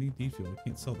panicking? I need D-fuel. I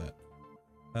can't sell that.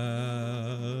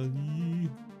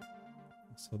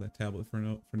 Sell that tablet for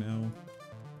now.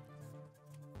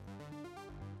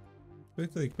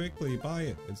 Quickly, buy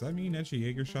it. Does that mean actually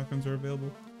Jaeger shotguns are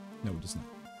available? No, it does not.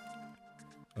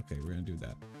 Okay, we're gonna do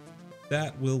that.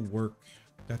 That will work.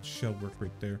 That shall work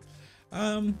right there.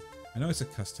 I know it's a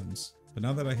customs, but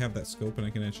now that I have that scope and I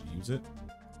can actually use it,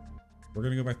 we're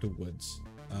gonna go back to woods.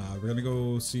 We're gonna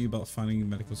go see about finding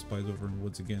medical supplies over in the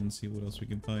woods again, see what else we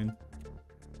can find.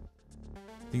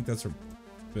 I think that's our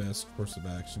best course of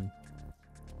action.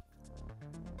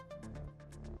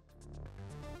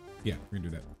 Yeah, we're gonna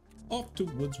do that. Off to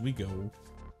woods we go.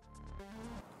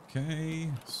 Okay,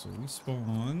 so we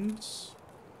spawned.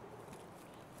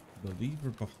 I believe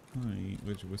we're behind.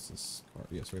 What's this car?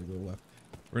 Yes, we're gonna go left.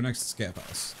 We're next to Scap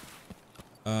House.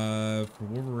 For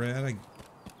where we're at, I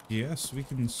guess we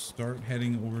can start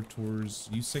heading over towards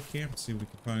USEC camp, see if we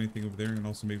can find anything over there, and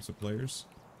also maybe some players.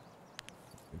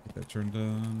 Get that turned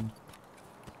on.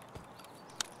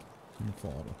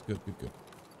 Good.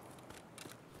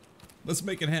 Let's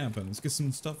make it happen. Let's get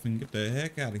some stuff and get the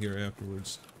heck out of here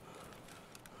afterwards.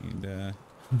 And,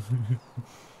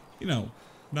 you know,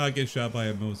 not get shot by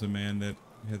a Mosa man that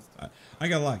has... I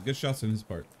got a lot of good shots on his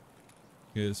part.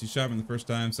 Because he shot me the first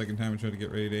time, second time I tried to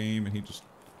get ready to aim, and he just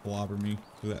clobbered me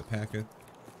with that packet.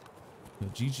 So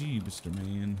GG, Mr.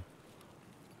 Man.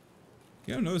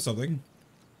 You gotta notice something.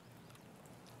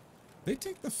 They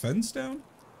take the fence down?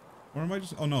 Or am I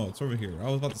just... Oh no, it's over here. I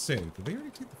was about to say, did they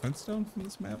already take the fence down from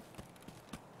this map?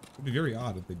 It would be very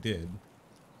odd if they did.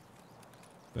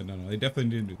 But no, they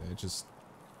definitely didn't do that. It's just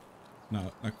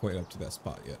not quite up to that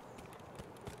spot yet.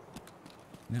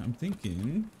 Now I'm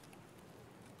thinking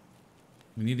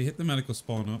we need to hit the medical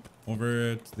spawn up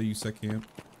over to the USEC camp.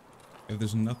 If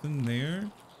there's nothing there,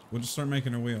 we'll just start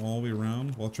making our way all the way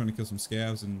around while trying to kill some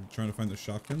scavs and trying to find the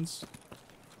shotguns.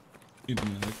 And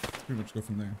pretty much go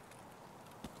from there.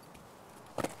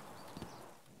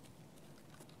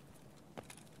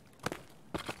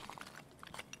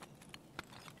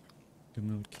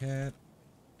 Another cat.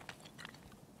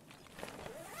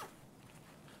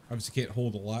 Obviously can't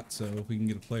hold a lot, so if we can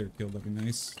get a player killed, that'd be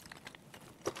nice.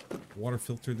 Water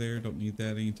filter there, don't need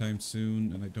that anytime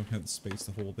soon, and I don't have the space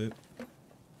to hold it.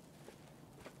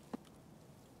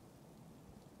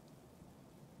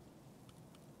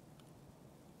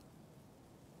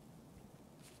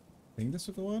 Think this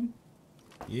will go on?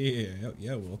 Yeah, it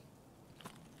will.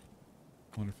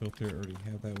 Water filter, already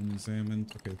have that one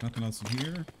examined. Okay, there's nothing else in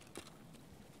here.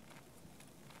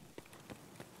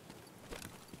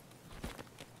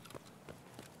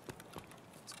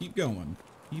 Keep going.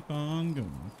 Keep on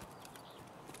going.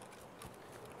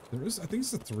 There is, I think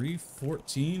it's the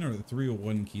 314 or the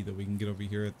 301 key that we can get over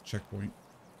here at the checkpoint.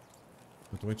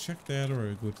 But do I check that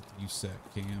or I go to the USEC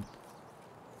camp?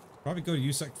 Probably go to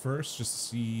USEC first just to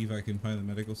see if I can find the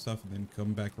medical stuff and then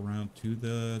come back around to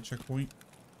the checkpoint.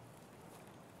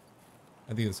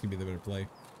 I think this could be the better play.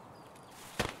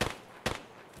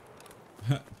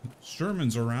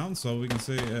 Sherman's around, so we can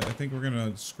say, I think we're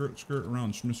gonna skirt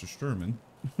around Mr. Sherman.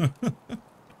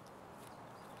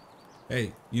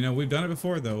 Hey, you know, we've done it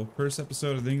before though. First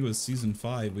episode, I think it was season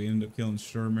 5, we ended up killing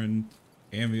Sherman,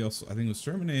 and we also, I think it was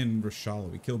Sherman and Rashala.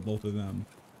 We killed both of them.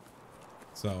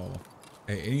 So,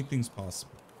 hey, anything's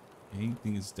possible.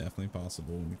 Anything is definitely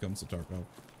possible when it comes to Tarkov.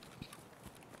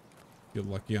 Get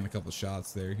lucky on a couple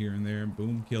shots there, here and there.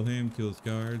 Boom, kill him, kill his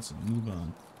guards, and move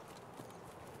on.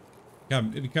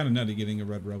 God, it'd be kind of nutty getting a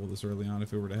red rebel this early on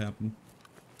if it were to happen.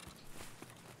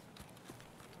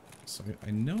 So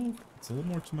I know it's a little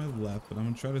more to my left, but I'm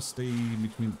going to try to stay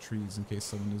between the trees in case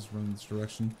someone is running this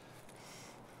direction.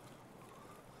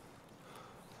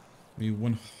 We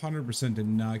 100% did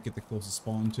not get the closest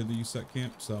spawn to the USEC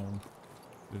camp, so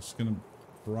there's going to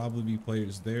probably be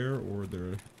players there or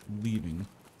they're leaving.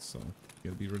 So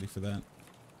gotta be ready for that.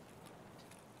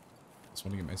 Just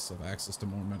want to get myself access to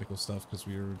more medical stuff because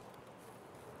the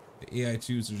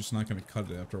AI2s are just not going to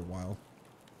cut it after a while.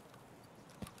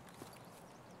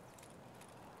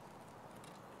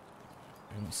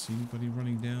 I don't see anybody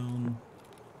running down.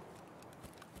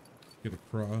 Get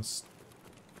across.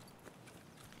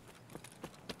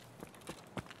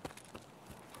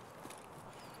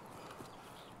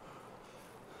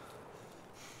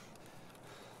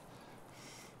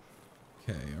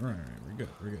 Okay, alright, we're good,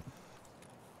 we're good.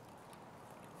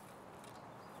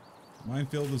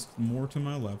 Minefield is more to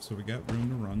my left, so we got room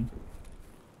to run.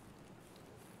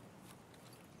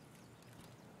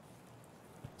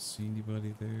 See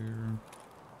anybody there?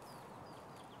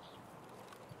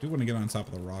 I do want to get on top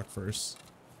of the rock first.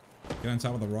 Get on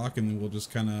top of the rock and then we'll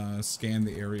just kind of scan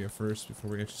the area first before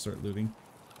we actually start looting.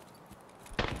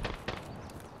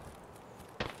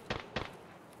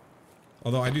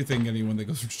 Although I do think anyone that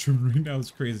goes for Truman right now is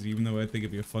crazy, even though I think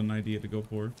it'd be a fun idea to go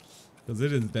for. Because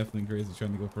it is definitely crazy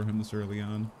trying to go for him this early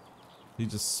on. He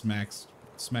just smacks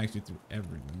you through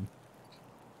everything.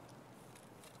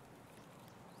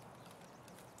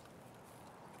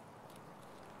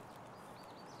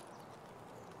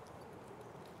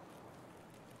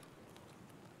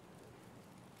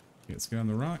 Okay, let's get on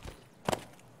the rock.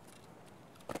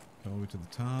 Go all the way to the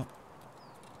top.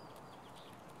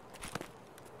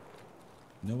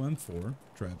 No M4.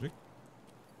 Tragic.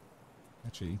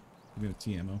 Actually, I'm gonna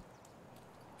T ammo.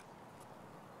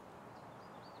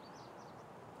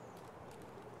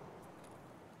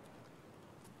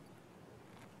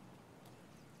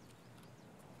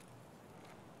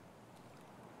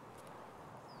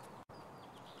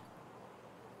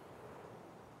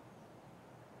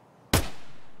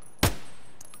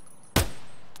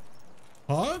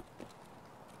 Huh?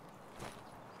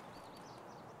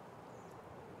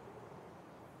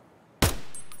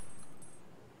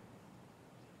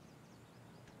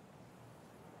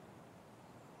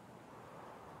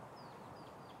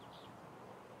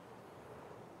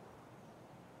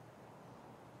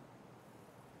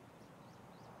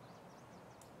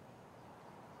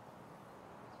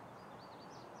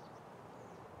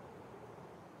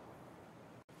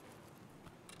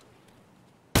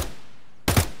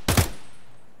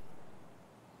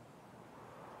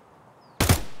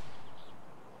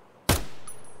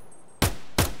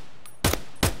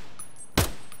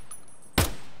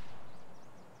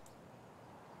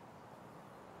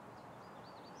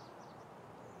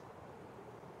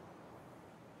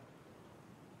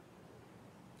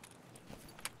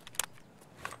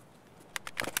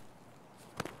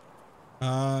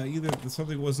 Either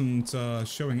something wasn't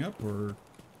showing up, or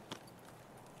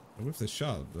I whiffed the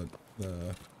shot, but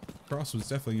the cross was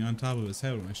definitely on top of his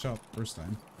head when I shot the first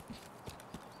time.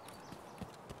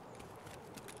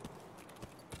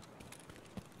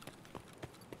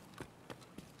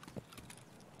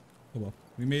 Oh well,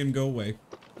 we made him go away.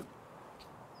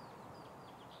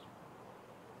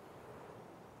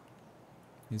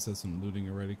 He said some looting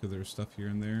already because there's stuff here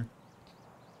and there.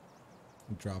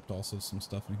 He dropped also some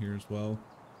stuff in here as well.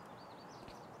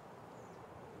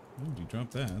 Oh, you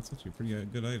dropped that. That's actually a pretty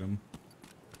good item.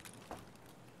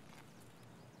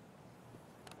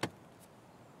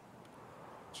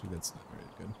 Actually, that's not very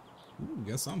good. Ooh,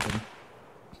 got something.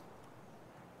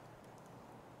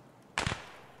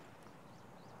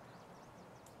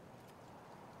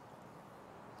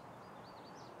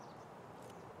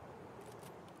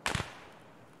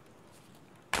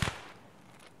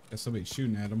 Got somebody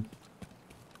shooting at him.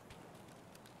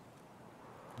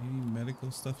 Any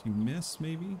medical stuff you missed,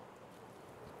 maybe?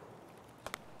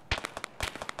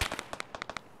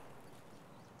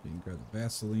 You can grab the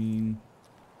Vaseline.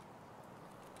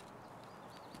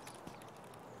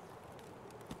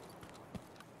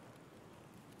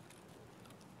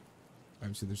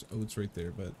 Obviously, there's oats right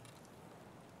there, but...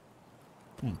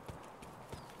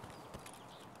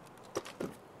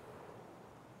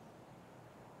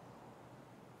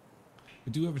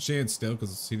 We do have a chance still,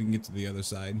 because he didn't get to the other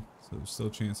side. So there's still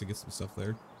a chance to get some stuff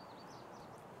there.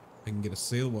 I can get a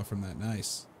sailboat from that.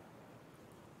 Nice.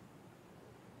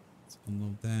 Let's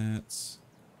unload that.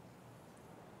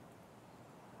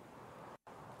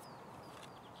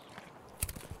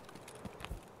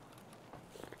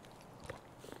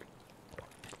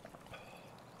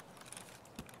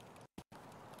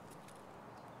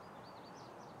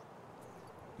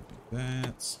 Do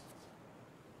that.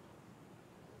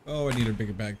 Oh, I need a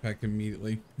bigger backpack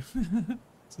immediately.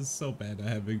 This is so bad I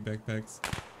have big backpacks.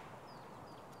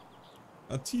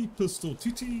 A T-pistol,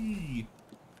 TT!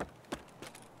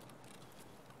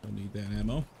 Don't need that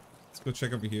ammo. Let's go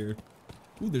check over here.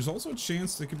 Ooh, there's also a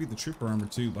chance there could be the trooper armor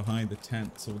too behind the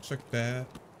tent, so we'll check that.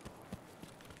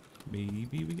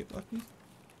 Maybe we get lucky?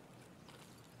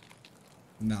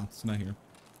 No, it's not here.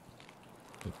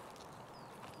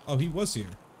 Oh, he was here.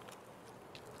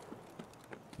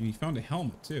 And he found a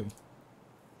helmet too.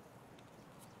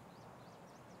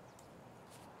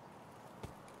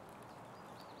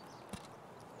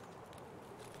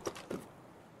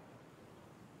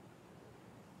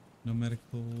 No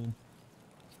medical.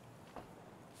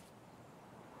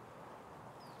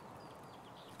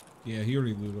 Yeah, he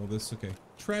already looted all this. Okay.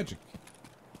 Tragic.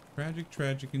 Tragic,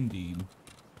 tragic indeed.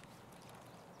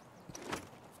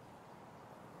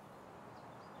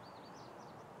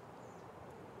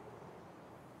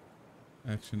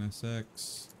 Action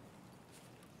SX.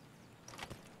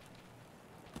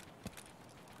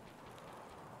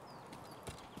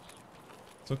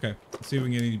 It's okay. Let's see if we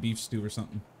can get any beef stew or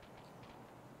something.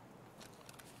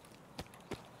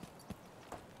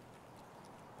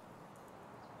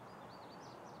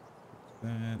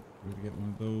 That. We're gonna get one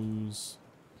of those.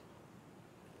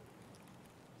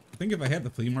 I think if I had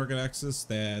the flea market access,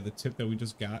 the tip that we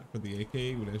just got for the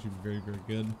AK would actually be very, very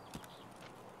good.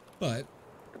 But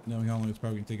knowing how long it's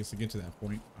probably gonna take us to get to that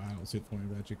point, I don't see the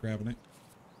point of actually grabbing it.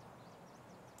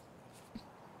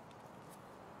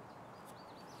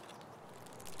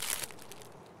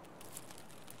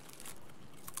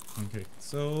 Okay,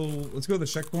 so let's go to the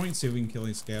checkpoint, see if we can kill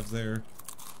any scavs there, and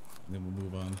then we'll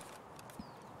move on.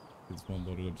 Get this one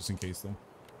loaded up just in case, though.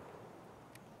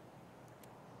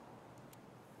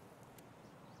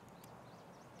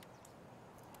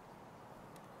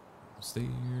 Stay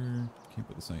here. Can't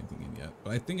put this anything in yet,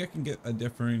 but I think I can get a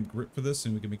different grip for this,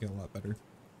 and we can make it a lot better.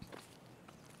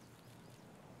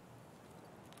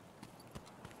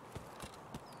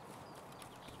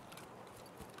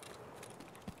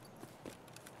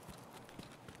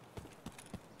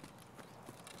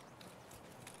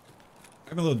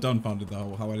 I'm a little dumbfounded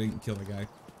though how I didn't kill the guy.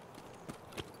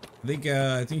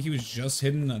 I think he was just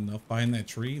hidden enough behind that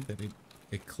tree that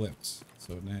it clipped,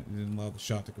 so it didn't allow the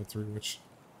shot to go through, which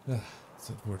it's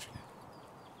unfortunate.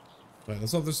 But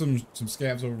let's hope there's some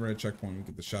scavs over at checkpoint. We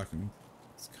get the shotgun.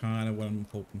 It's kind of what I'm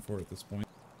hoping for at this point.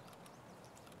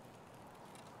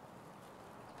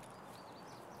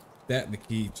 That and the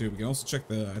key too. We can also check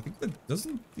the. I think that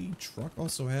doesn't the truck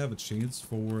also have a chance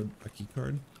for a key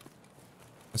card?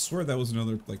 I swear that was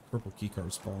another, like, purple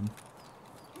keycard spawn.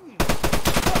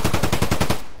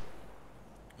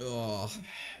 Ugh.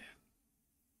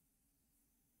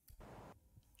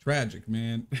 Tragic,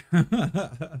 man.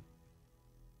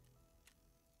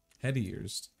 Head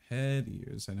ears. Head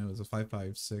ears. I know it's a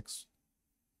 5.56.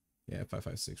 Yeah,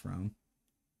 5.56 round.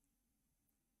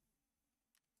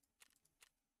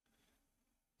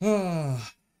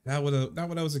 Not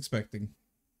what I was expecting.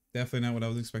 Definitely not what I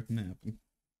was expecting to happen.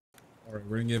 Alright,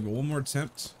 we're gonna give it one more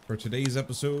attempt for today's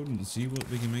episode and see what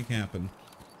we can make happen.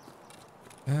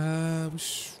 Trying to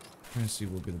see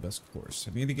what will be the best course.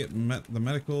 I need to get the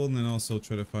medical and then also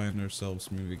try to find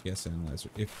ourselves maybe a gas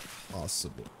analyzer if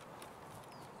possible.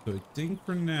 So I think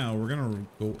for now we're gonna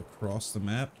go across the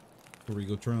map where we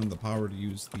go turn on the power to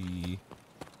use the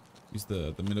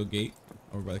middle gate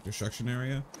over by the construction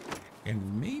area,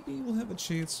 and maybe we'll have a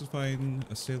chance to find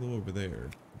a sailor over there.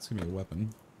 It's gonna be a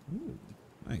weapon. Ooh,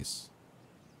 nice.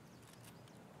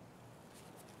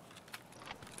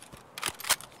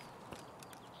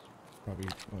 Probably,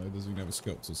 well, it doesn't even have a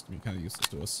scope, so it's gonna be kind of useless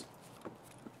to us.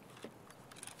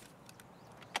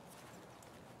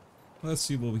 Let's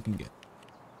see what we can get.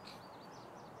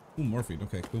 Ooh, morphine.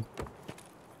 Okay, cool.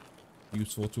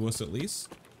 Useful to us at least.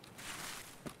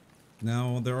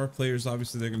 Now, there are players,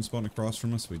 obviously, they're going to spawn across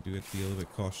from us. So we do have to be a little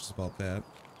bit cautious about that.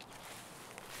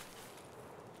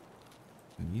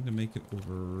 I need to make it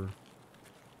over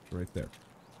right there.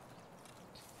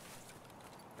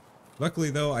 Luckily,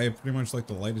 though, I have pretty much like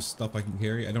the lightest stuff I can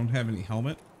carry. I don't have any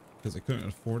helmet because I couldn't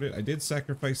afford it. I did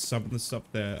sacrifice some of the stuff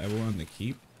that I wanted to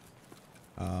keep.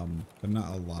 But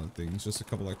not a lot of things. Just a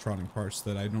couple electronic parts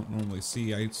that I don't normally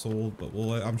see I sold. But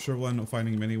I'm sure we'll end up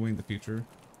finding them anyway in the future.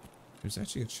 There's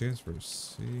actually a chance for a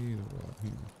sailor out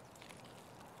here.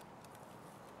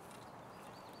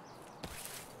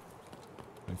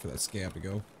 Wait for that scab to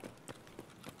go.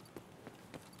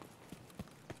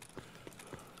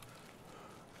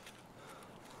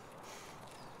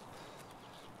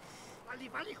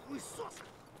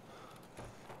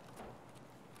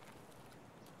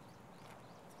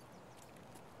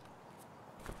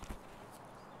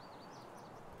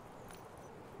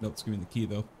 Nope, it's giving me the key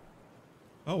though.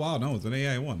 Oh wow, no, it's an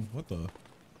AI one. What the?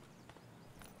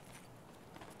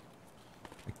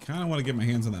 I kind of want to get my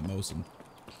hands on that Mosin.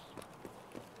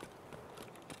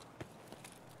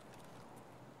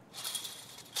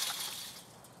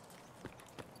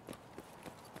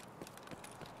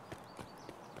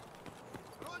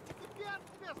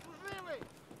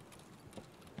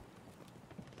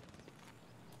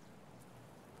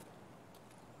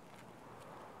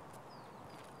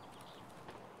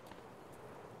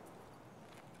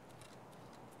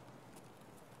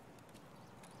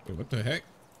 Wait, what the heck?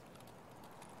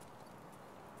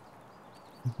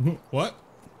 What?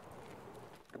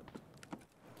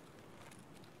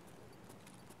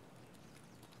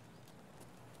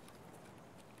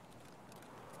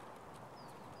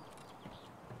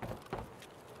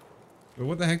 But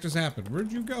what the heck just happened?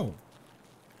 Where'd you go?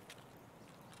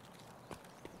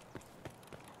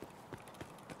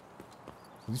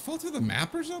 Did he fall through the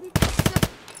map or something?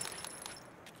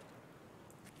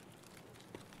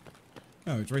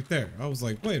 Oh, it's right there. I was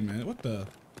like, wait a minute, what the?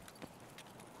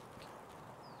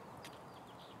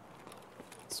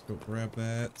 Let's go grab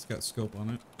that. It's got scope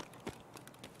on it.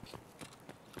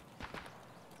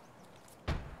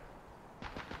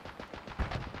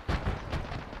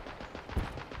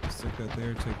 Stick that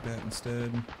there, take that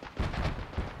instead.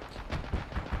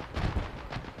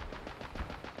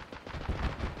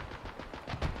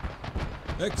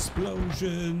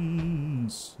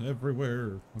 Explosions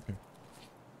everywhere. Okay.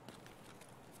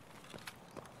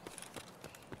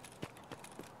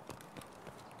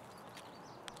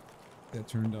 That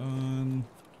turned on.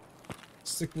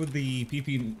 Stick with the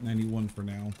PP91 for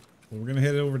now. So we're gonna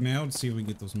head over now and see if we can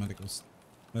get those medical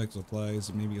supplies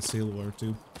and maybe a sailor or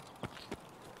two.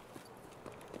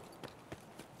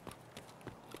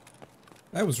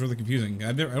 That was really confusing.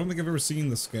 I don't think I've ever seen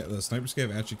the sniper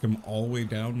scav actually come all the way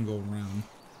down and go around.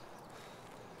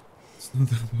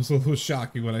 That was a little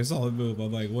shocking when I saw it move.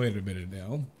 I'm like, wait a minute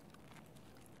now.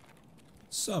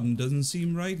 Something doesn't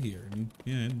seem right here. And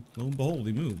yeah, and lo and behold,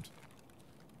 he moved.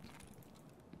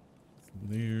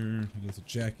 There, there's a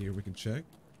jack here we can check.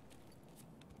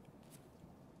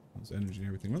 There's energy and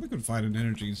everything. We're not gonna find an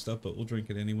energy and stuff, but we'll drink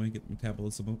it anyway. Get the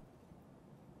metabolism up.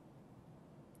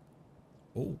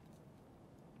 Oh.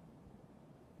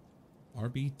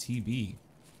 RBTB.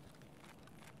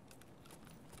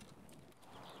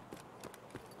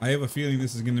 I have a feeling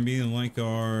this is going to be like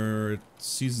our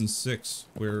season 6,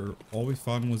 where all we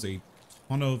found was a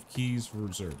ton of keys for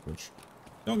reserve, which,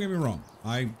 don't get me wrong,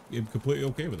 I am completely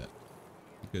okay with that,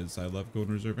 because I love going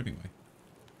to reserve anyway.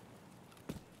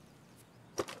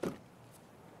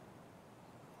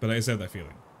 But I just have that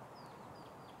feeling.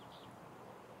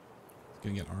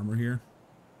 Gonna get armor here.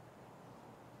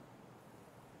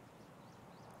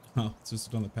 Oh, it's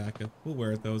just another packet. We'll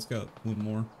wear it though, it's got a little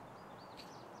more.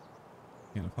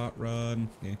 Can of hot rod,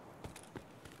 okay.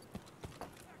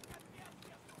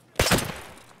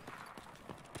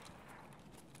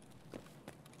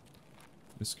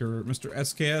 Mr.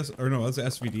 SKS, or no,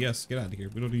 that's SVDS. Get out of here.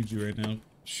 We don't need you right now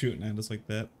shooting at us like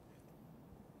that.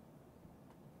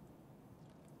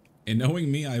 And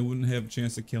knowing me, I wouldn't have a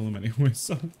chance to kill him anyway,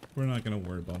 so we're not gonna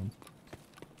worry about him.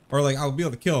 Or like, I'll be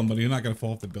able to kill him, but he's not gonna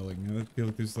fall off the building. I feel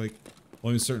like there's like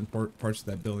only certain parts of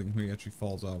that building where he actually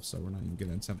falls off, so we're not even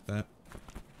gonna attempt that.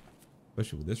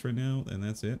 Especially with this right now, and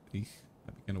that's it. Eek,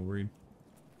 I'd be kind of worried.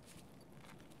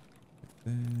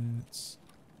 That's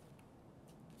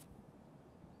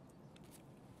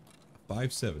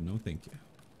 5-7. No, thank you.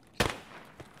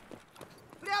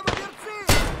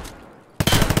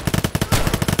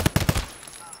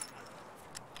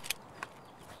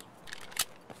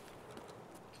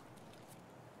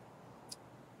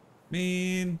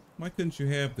 Man, why couldn't you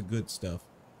have the good stuff?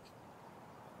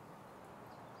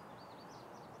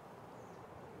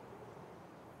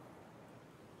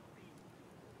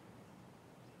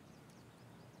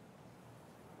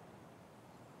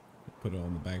 Put it all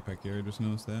in the backpack area, just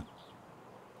noticed that.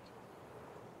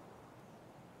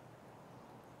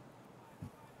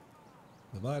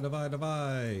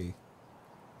 Divide.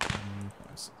 5,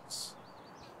 6.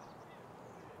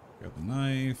 Grab the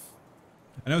knife.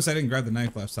 I noticed I didn't grab the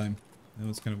knife last time. That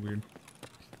was kind of weird.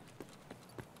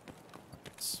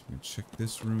 Let's check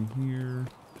this room here.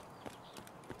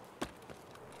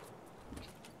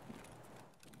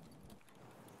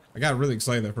 I got really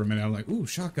excited there for a minute. I'm like, ooh,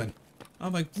 shotgun.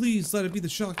 I'm like, please let it be the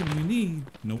shotgun we need.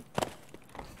 Nope.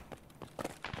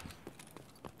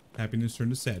 Happiness turned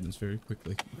to sadness very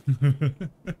quickly.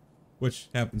 Which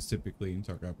happens typically in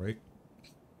Tarkov, right?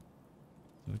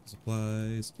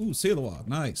 Supplies. Ooh, Sailor.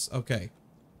 Nice. Okay.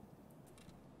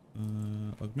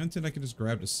 Augmented I can just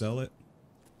grab to sell it.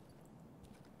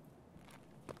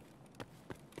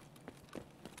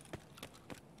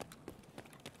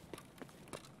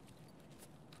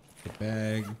 The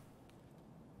bag.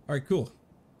 Alright, cool.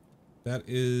 That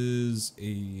is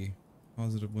a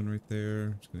positive one right there.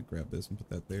 I'm just gonna grab this and put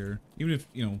that there. Even if,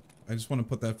 you know, I just want to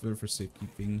put that there for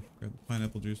safekeeping. Grab the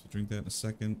pineapple juice, we'll drink that in a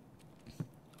second.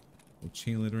 No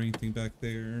chainlet or anything back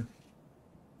there.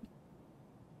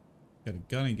 Got a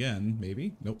gun again,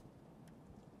 maybe? Nope.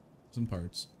 Some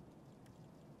parts.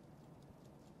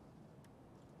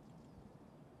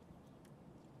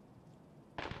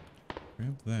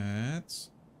 Grab that.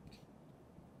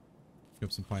 Pick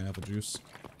up some pineapple juice.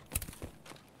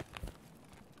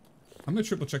 I'm gonna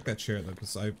triple check that chair though,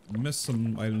 because I missed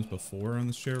some items before on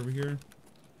this chair over here.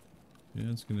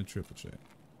 Yeah, it's gonna triple check.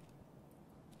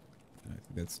 I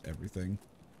think that's everything.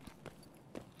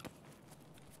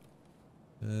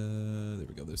 There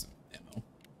we go. There's ammo.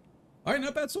 All right,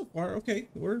 not bad so far. Okay,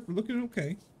 we're looking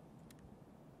okay.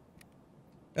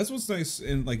 That's what's nice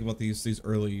in like about these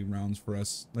early rounds for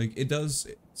us. Like it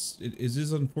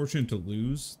is unfortunate to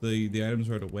lose the items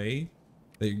right away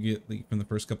that you get like, from the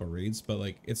first couple of raids, but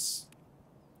like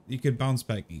you can bounce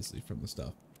back easily from the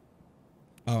stuff.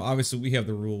 Obviously, we have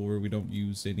the rule where we don't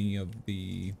use any of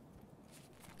the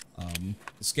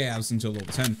scavs until level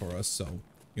 10 for us, so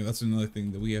you know that's another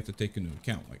thing that we have to take into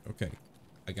account. Like, okay,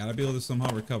 I gotta be able to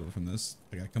somehow recover from this.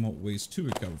 I gotta come up with ways to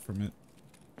recover from it,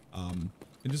 and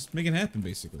just make it happen.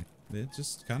 Basically, it's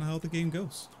just kind of how the game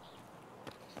goes.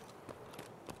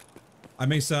 I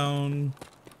may sound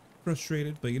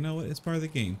frustrated, but you know what? It's part of the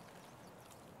game.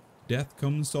 Death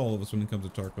comes to all of us when it comes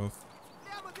to Tarkov.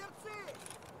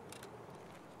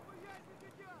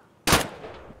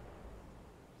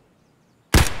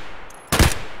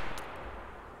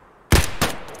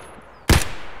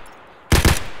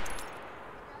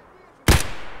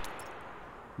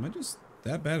 Am I just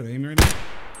that bad of aim right now?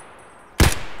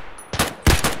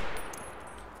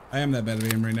 I am that bad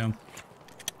of aim right now.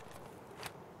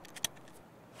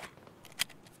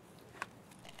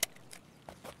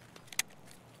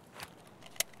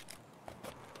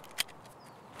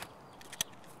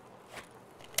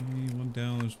 Okay, one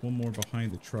down. There's one more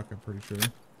behind the truck, I'm pretty sure.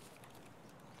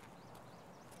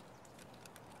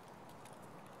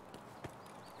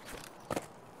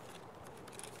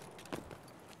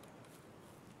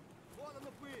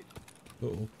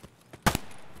 Uh-oh.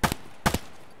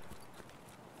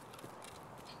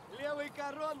 Левый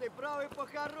коронный, правый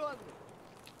похоронный.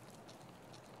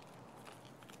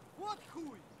 Вот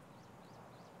хуй.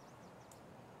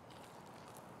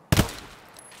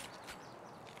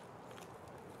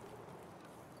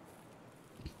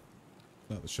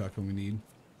 Not the shotgun we need.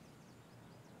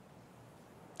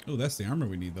 Oh, that's the armor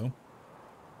we need, though.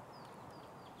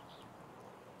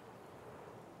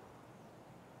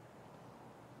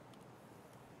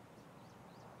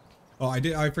 Oh,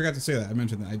 I forgot to say that. I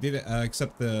mentioned that. I did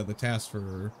accept the task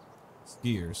for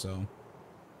skier, so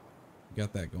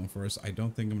got that going for us. I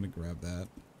don't think I'm going to grab that.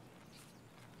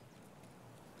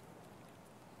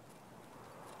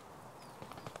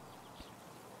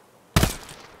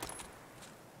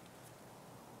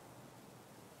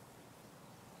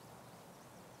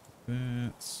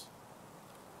 That's...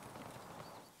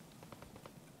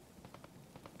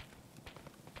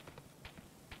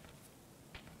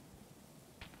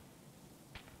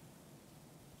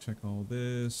 Check all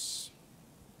this.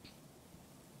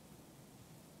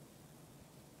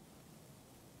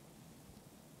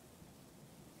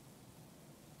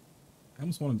 I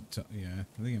almost wanted to, yeah,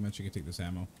 I think I mentioned you could take this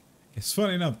ammo. It's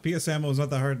funny enough, PS ammo is not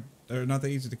that hard, or not that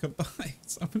easy to come by,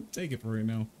 so I'm gonna take it for right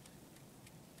now.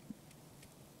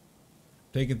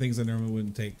 Taking things I normally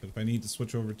wouldn't take, but if I need to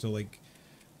switch over to like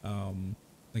an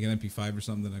MP5 or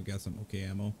something, then I've got some okay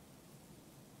ammo.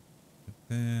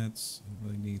 That's, I don't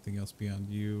really need anything else beyond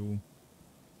you.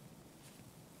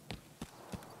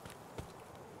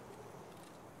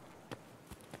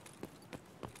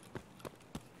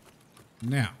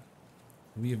 Now,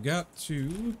 we have got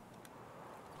to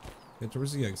get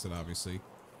towards the exit, obviously.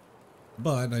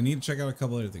 But I need to check out a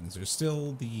couple other things. There's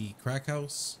still the crack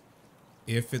house.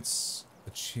 If it's a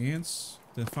chance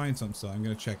to find some stuff, I'm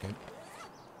going to check it.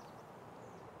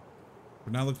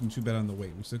 We're not looking too bad on the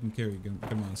weight. We still can carry a good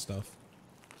amount of stuff.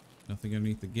 Nothing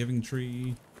underneath the giving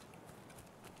tree.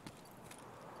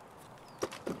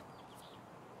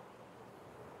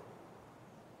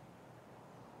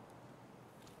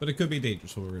 But it could be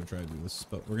dangerous when we're gonna try to do this,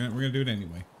 but we're gonna do it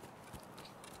anyway.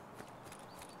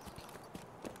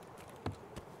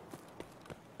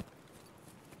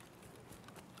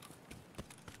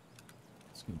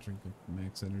 Just gonna drink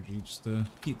max energy just to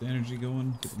keep the energy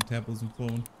going, get the metabolism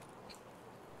flowing.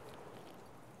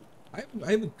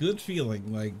 I have a good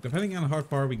feeling, like, depending on how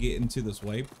far we get into this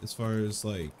wipe, as far as,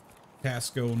 like,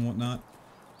 tasks go and whatnot,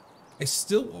 I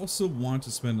still also want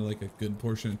to spend, like, a good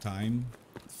portion of time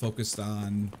focused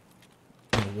on,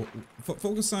 you know,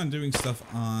 focused on doing stuff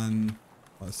on,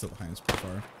 oh, it's still behind us pretty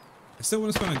far. I still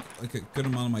want to spend, like, a good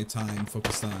amount of my time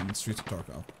focused on Streets of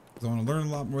Tarkov. Because I want to learn a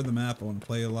lot more of the map, I want to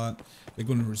play a lot. Like,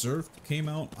 when Reserve came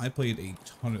out, I played a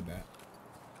ton of that.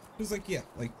 It was like, yeah,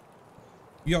 like,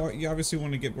 you obviously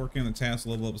want to get working on the task,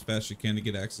 level up as fast as you can to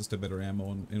get access to better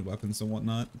ammo and weapons and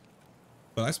whatnot.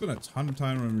 But I spent a ton of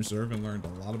time on Reserve and learned a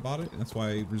lot about it. And that's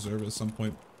why Reserve at some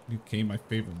point became my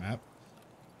favorite map.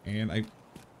 And I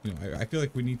feel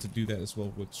like we need to do that as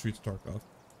well with Streets of Tarkov.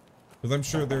 Because I'm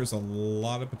sure there's a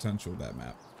lot of potential with that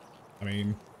map. I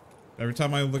mean, every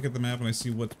time I look at the map and I see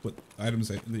what items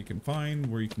that you can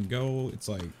find, where you can go, it's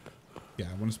like, yeah,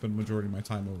 I want to spend the majority of my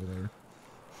time over there.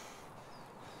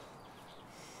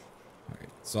 Alright,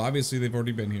 so obviously they've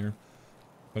already been here.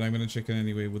 But I'm going to check in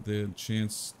anyway with the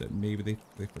chance that maybe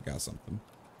they forgot something.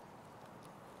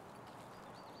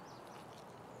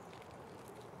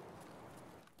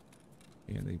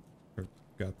 And they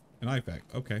forgot an IFAC.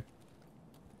 Okay.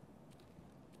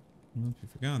 Well, if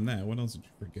you've forgotten that, what else did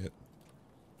you forget?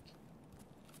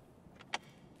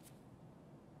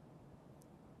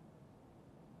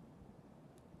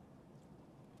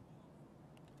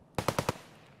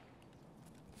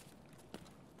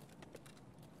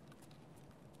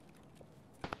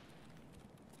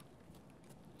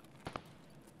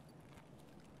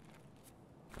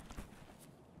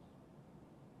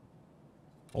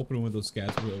 Hoping one of those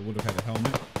guys would have had a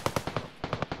helmet.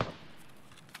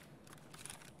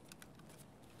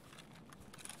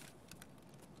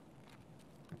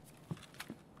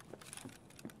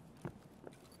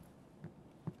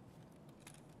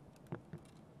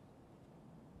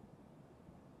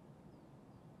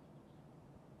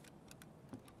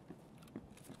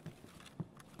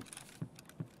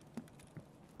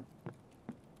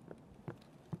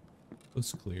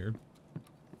 Looks clear.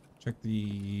 Check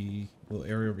the little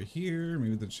area over here.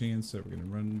 Maybe the chance that we're gonna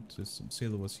run to some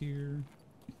Sailors here.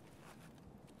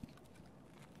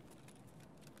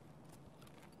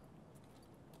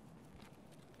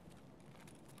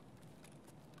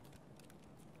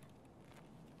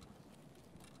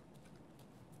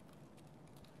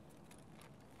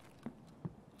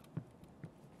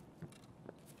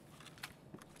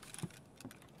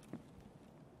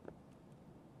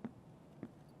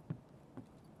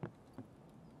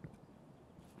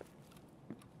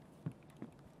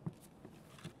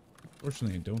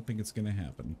 Fortunately, I don't think it's gonna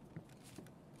happen.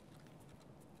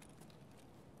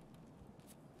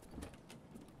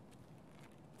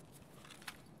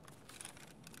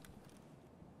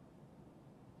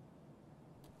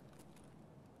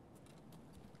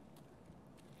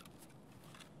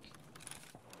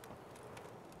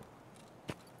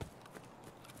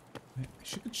 I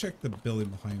should check the building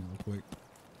behind real quick.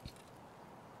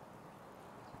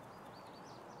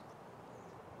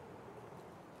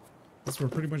 We're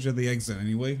pretty much at the exit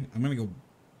anyway. I'm gonna go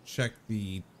check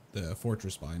the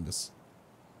fortress behind us.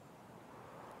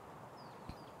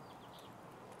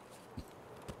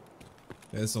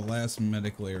 That's the last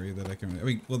medical area that I can. I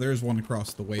mean, well, there's one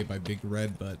across the way by Big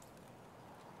Red, but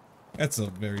that's a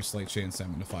very slight chance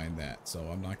I'm gonna find that. So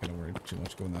I'm not gonna worry too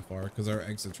much going that far because our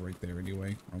exit's right there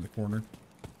anyway, around the corner.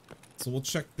 So we'll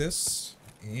check this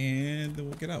and then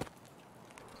we'll get out.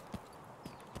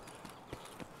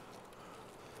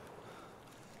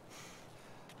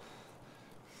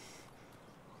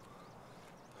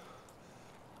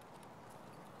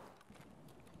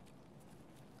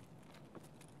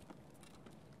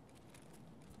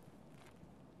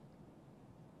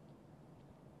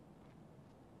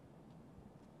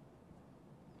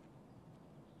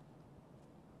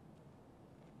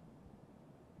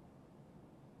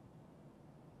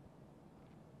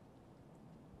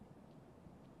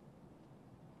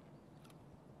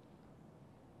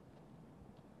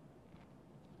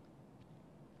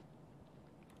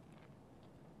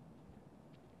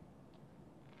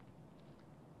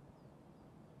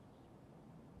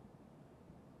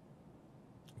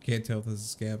 Can't tell if this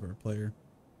is a scav or a player.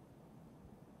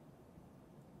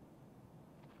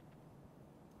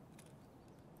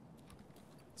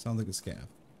 Sounds like a scav.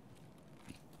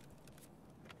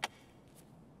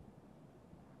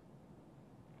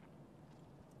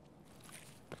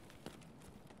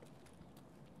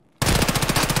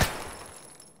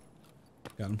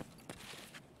 Got him.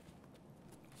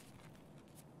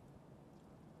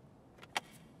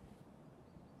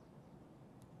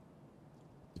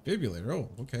 Defibrillator. Oh,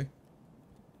 okay.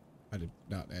 I did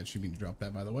not actually mean to drop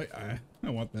that, by the way. I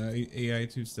want the AI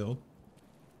too still.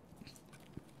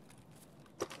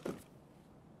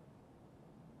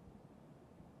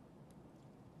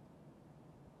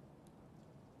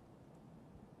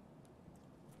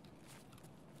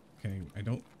 Okay, I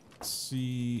don't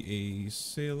see a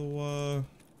Sailor.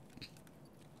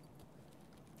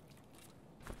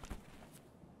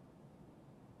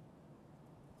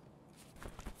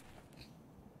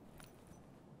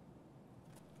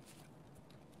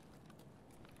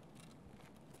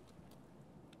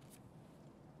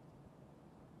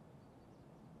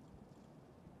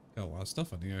 Got a lot of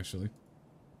stuff on here, actually.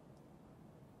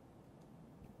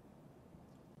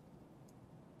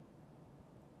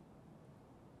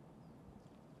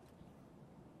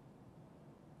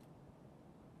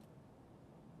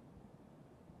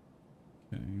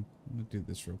 I'm gonna do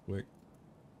this real quick.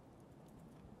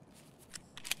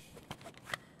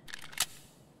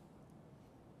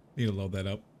 Need to load that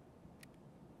up.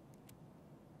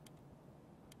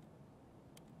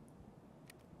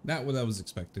 Not what I was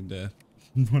expecting to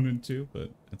run into,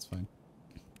 but that's fine.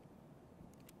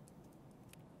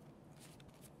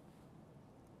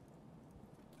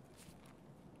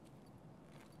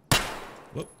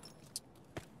 Whoop.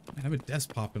 Man, I've been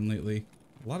desk popping lately.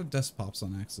 A lot of desk pops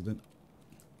on accident.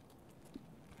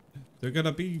 They're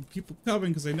gonna be people coming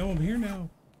because they know I'm here now.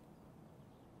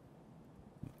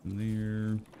 Nothing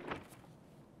there.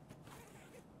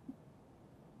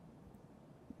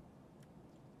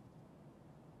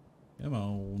 Come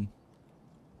on.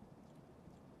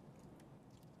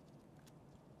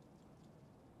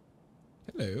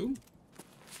 Hello.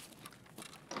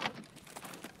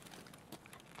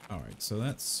 Alright, so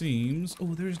that seems...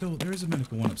 Oh, there is a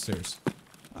medical one upstairs.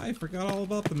 I forgot all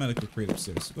about the medical crate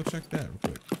upstairs. So go check that real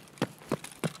quick.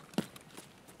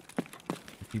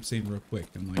 I keep saying real quick.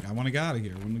 I'm like, I want to get out of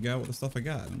here. When we got what the stuff I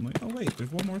got. I'm like, oh wait,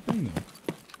 there's one more thing though.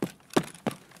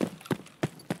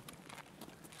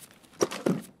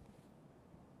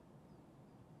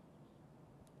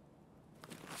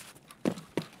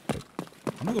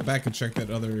 I'm gonna go back and check that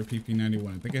other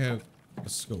PP91. I think I had a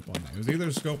scope on that. It was either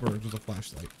a scope or just a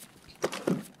flashlight.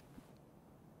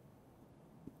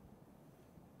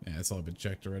 Yeah, it's all been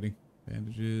checked already.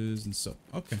 Bandages and soap.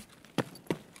 Okay.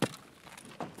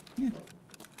 Yeah.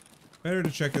 Better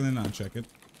to check it than not check it.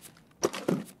 Yeah,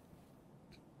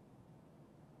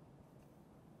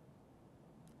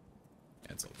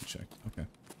 it's all been checked. Okay.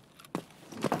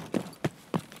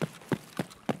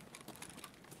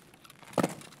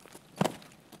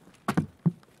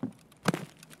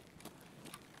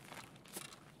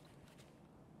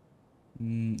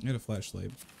 I had a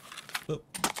flashlight. Oh.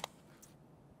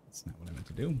 That's not what I meant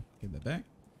to do. Give that back.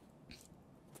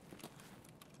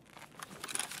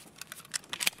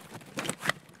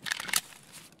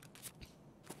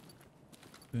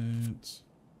 That.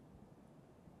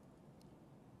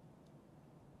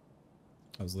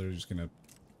 I was literally just gonna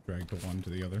drag the one to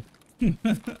the other.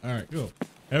 Alright, cool.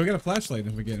 Hey, we got a flashlight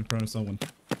if we get in front of someone.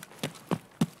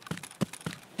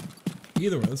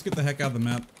 Either way, let's get the heck out of the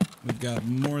map. We've got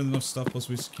more than enough stuff, plus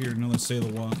we secured another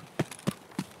sailor wall.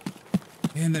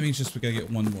 And that means just we gotta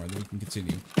get one more, then we can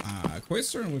continue. Quite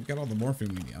certain we've got all the morphine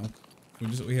we need.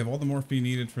 We have all the morphine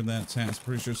needed for that task.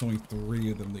 Pretty sure it's only 3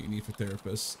 of them that you need for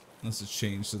therapists. Unless it's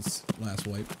changed since last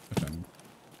wipe, which I'm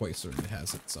quite certain it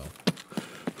hasn't, so.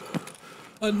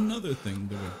 Another thing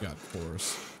that we've got for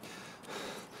us.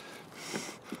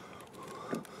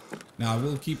 Now, I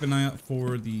will keep an eye out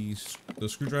for the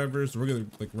screwdrivers, the regular,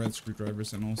 like, red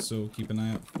screwdrivers, and also keep an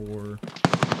eye out for...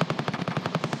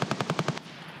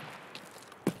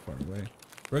 Far away.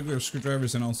 Regular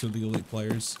screwdrivers and also the elite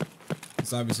pliers.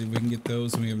 Because obviously, if we can get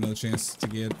those, then we have another chance to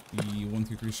get the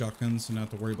 1-2-3 shotguns and not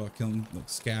have to worry about killing, like,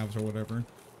 scavs or whatever.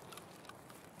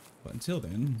 But until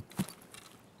then,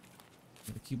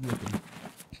 gotta keep looking.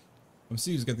 I'm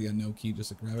see who's got the unknown key just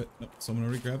to grab it. Nope, someone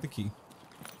already grabbed the key.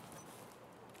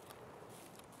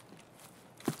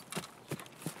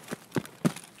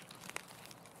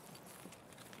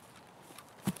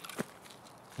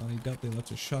 I doubt they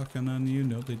left a shotgun on you.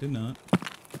 No, they did not.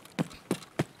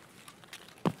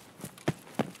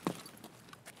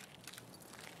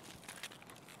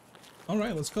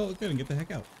 Alright, let's call it good and get the heck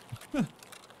out. Huh.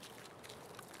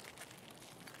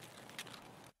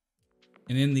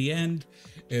 And in the end,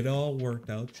 it all worked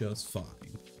out just fine.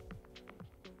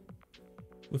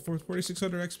 With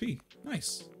 4,600 XP.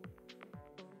 Nice.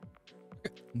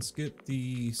 Okay, let's get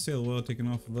the sail well taken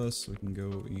off of us so we can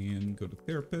go and go to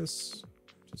therapists.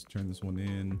 Just turn this one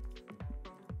in.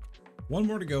 One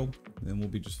more to go, then we'll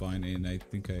be just fine. And I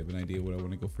think I have an idea what I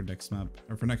want to go for next map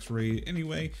or for next raid.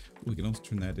 Anyway, we can also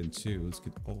turn that in too. Let's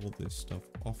get all this stuff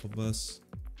off of us.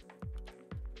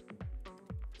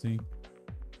 See,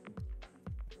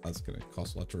 that's gonna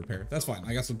cost a lot to repair. That's fine.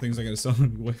 I got some things I gotta sell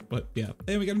anyway. But yeah,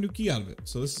 and we got a new key out of it.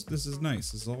 So this is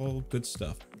nice. This is all good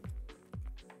stuff.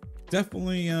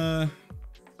 Definitely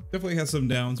has some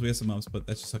downs. We have some ups, but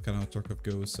that's just how kind of how Tarkov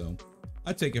goes. So.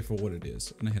 I take it for what it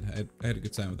is, and I had a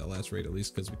good time with that last raid at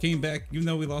least because we came back. Even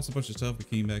though we lost a bunch of stuff, we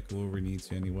came back where we need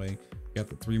to anyway. Got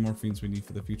the 3 morphines we need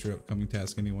for the future upcoming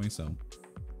task anyway, so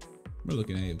we're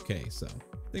looking at okay. So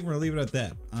I think we're gonna leave it at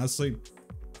that. Honestly,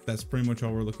 that's pretty much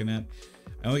all we're looking at.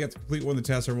 I only got to complete one of the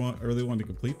tasks I really wanted to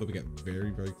complete, but we got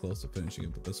very, very close to finishing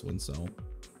it with this one. So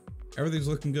everything's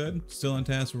looking good. Still on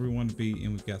task where we want to be,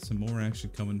 and we've got some more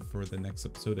action coming for the next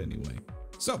episode anyway.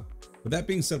 So, with that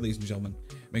being said, ladies and gentlemen,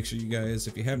 make sure you guys,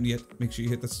 if you haven't yet, make sure you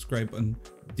hit that subscribe button,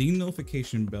 ding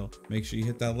notification bell, make sure you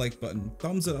hit that like button,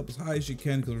 thumbs it up as high as you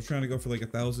can, because we're trying to go for like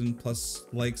 1,000+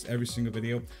 likes every single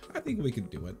video. I think we can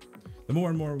do it. The more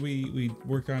and more we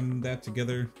work on that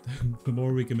together, the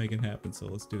more we can make it happen. So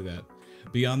let's do that.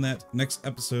 Beyond that, next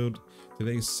episode,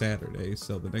 today's Saturday,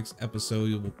 so the next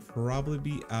episode will probably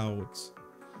be out,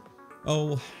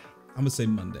 oh, I'm gonna say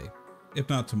Monday, if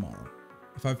not tomorrow.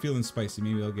 If I'm feeling spicy,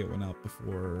 maybe I'll get one out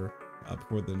before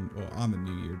on the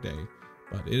New Year day.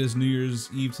 But it is New Year's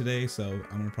Eve today, so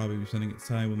I'm gonna probably be spending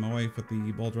time with my wife at the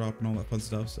ball drop and all that fun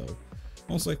stuff. So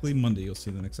most likely Monday you'll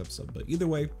see the next episode. But either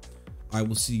way, I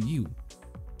will see you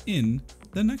in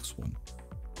the next one.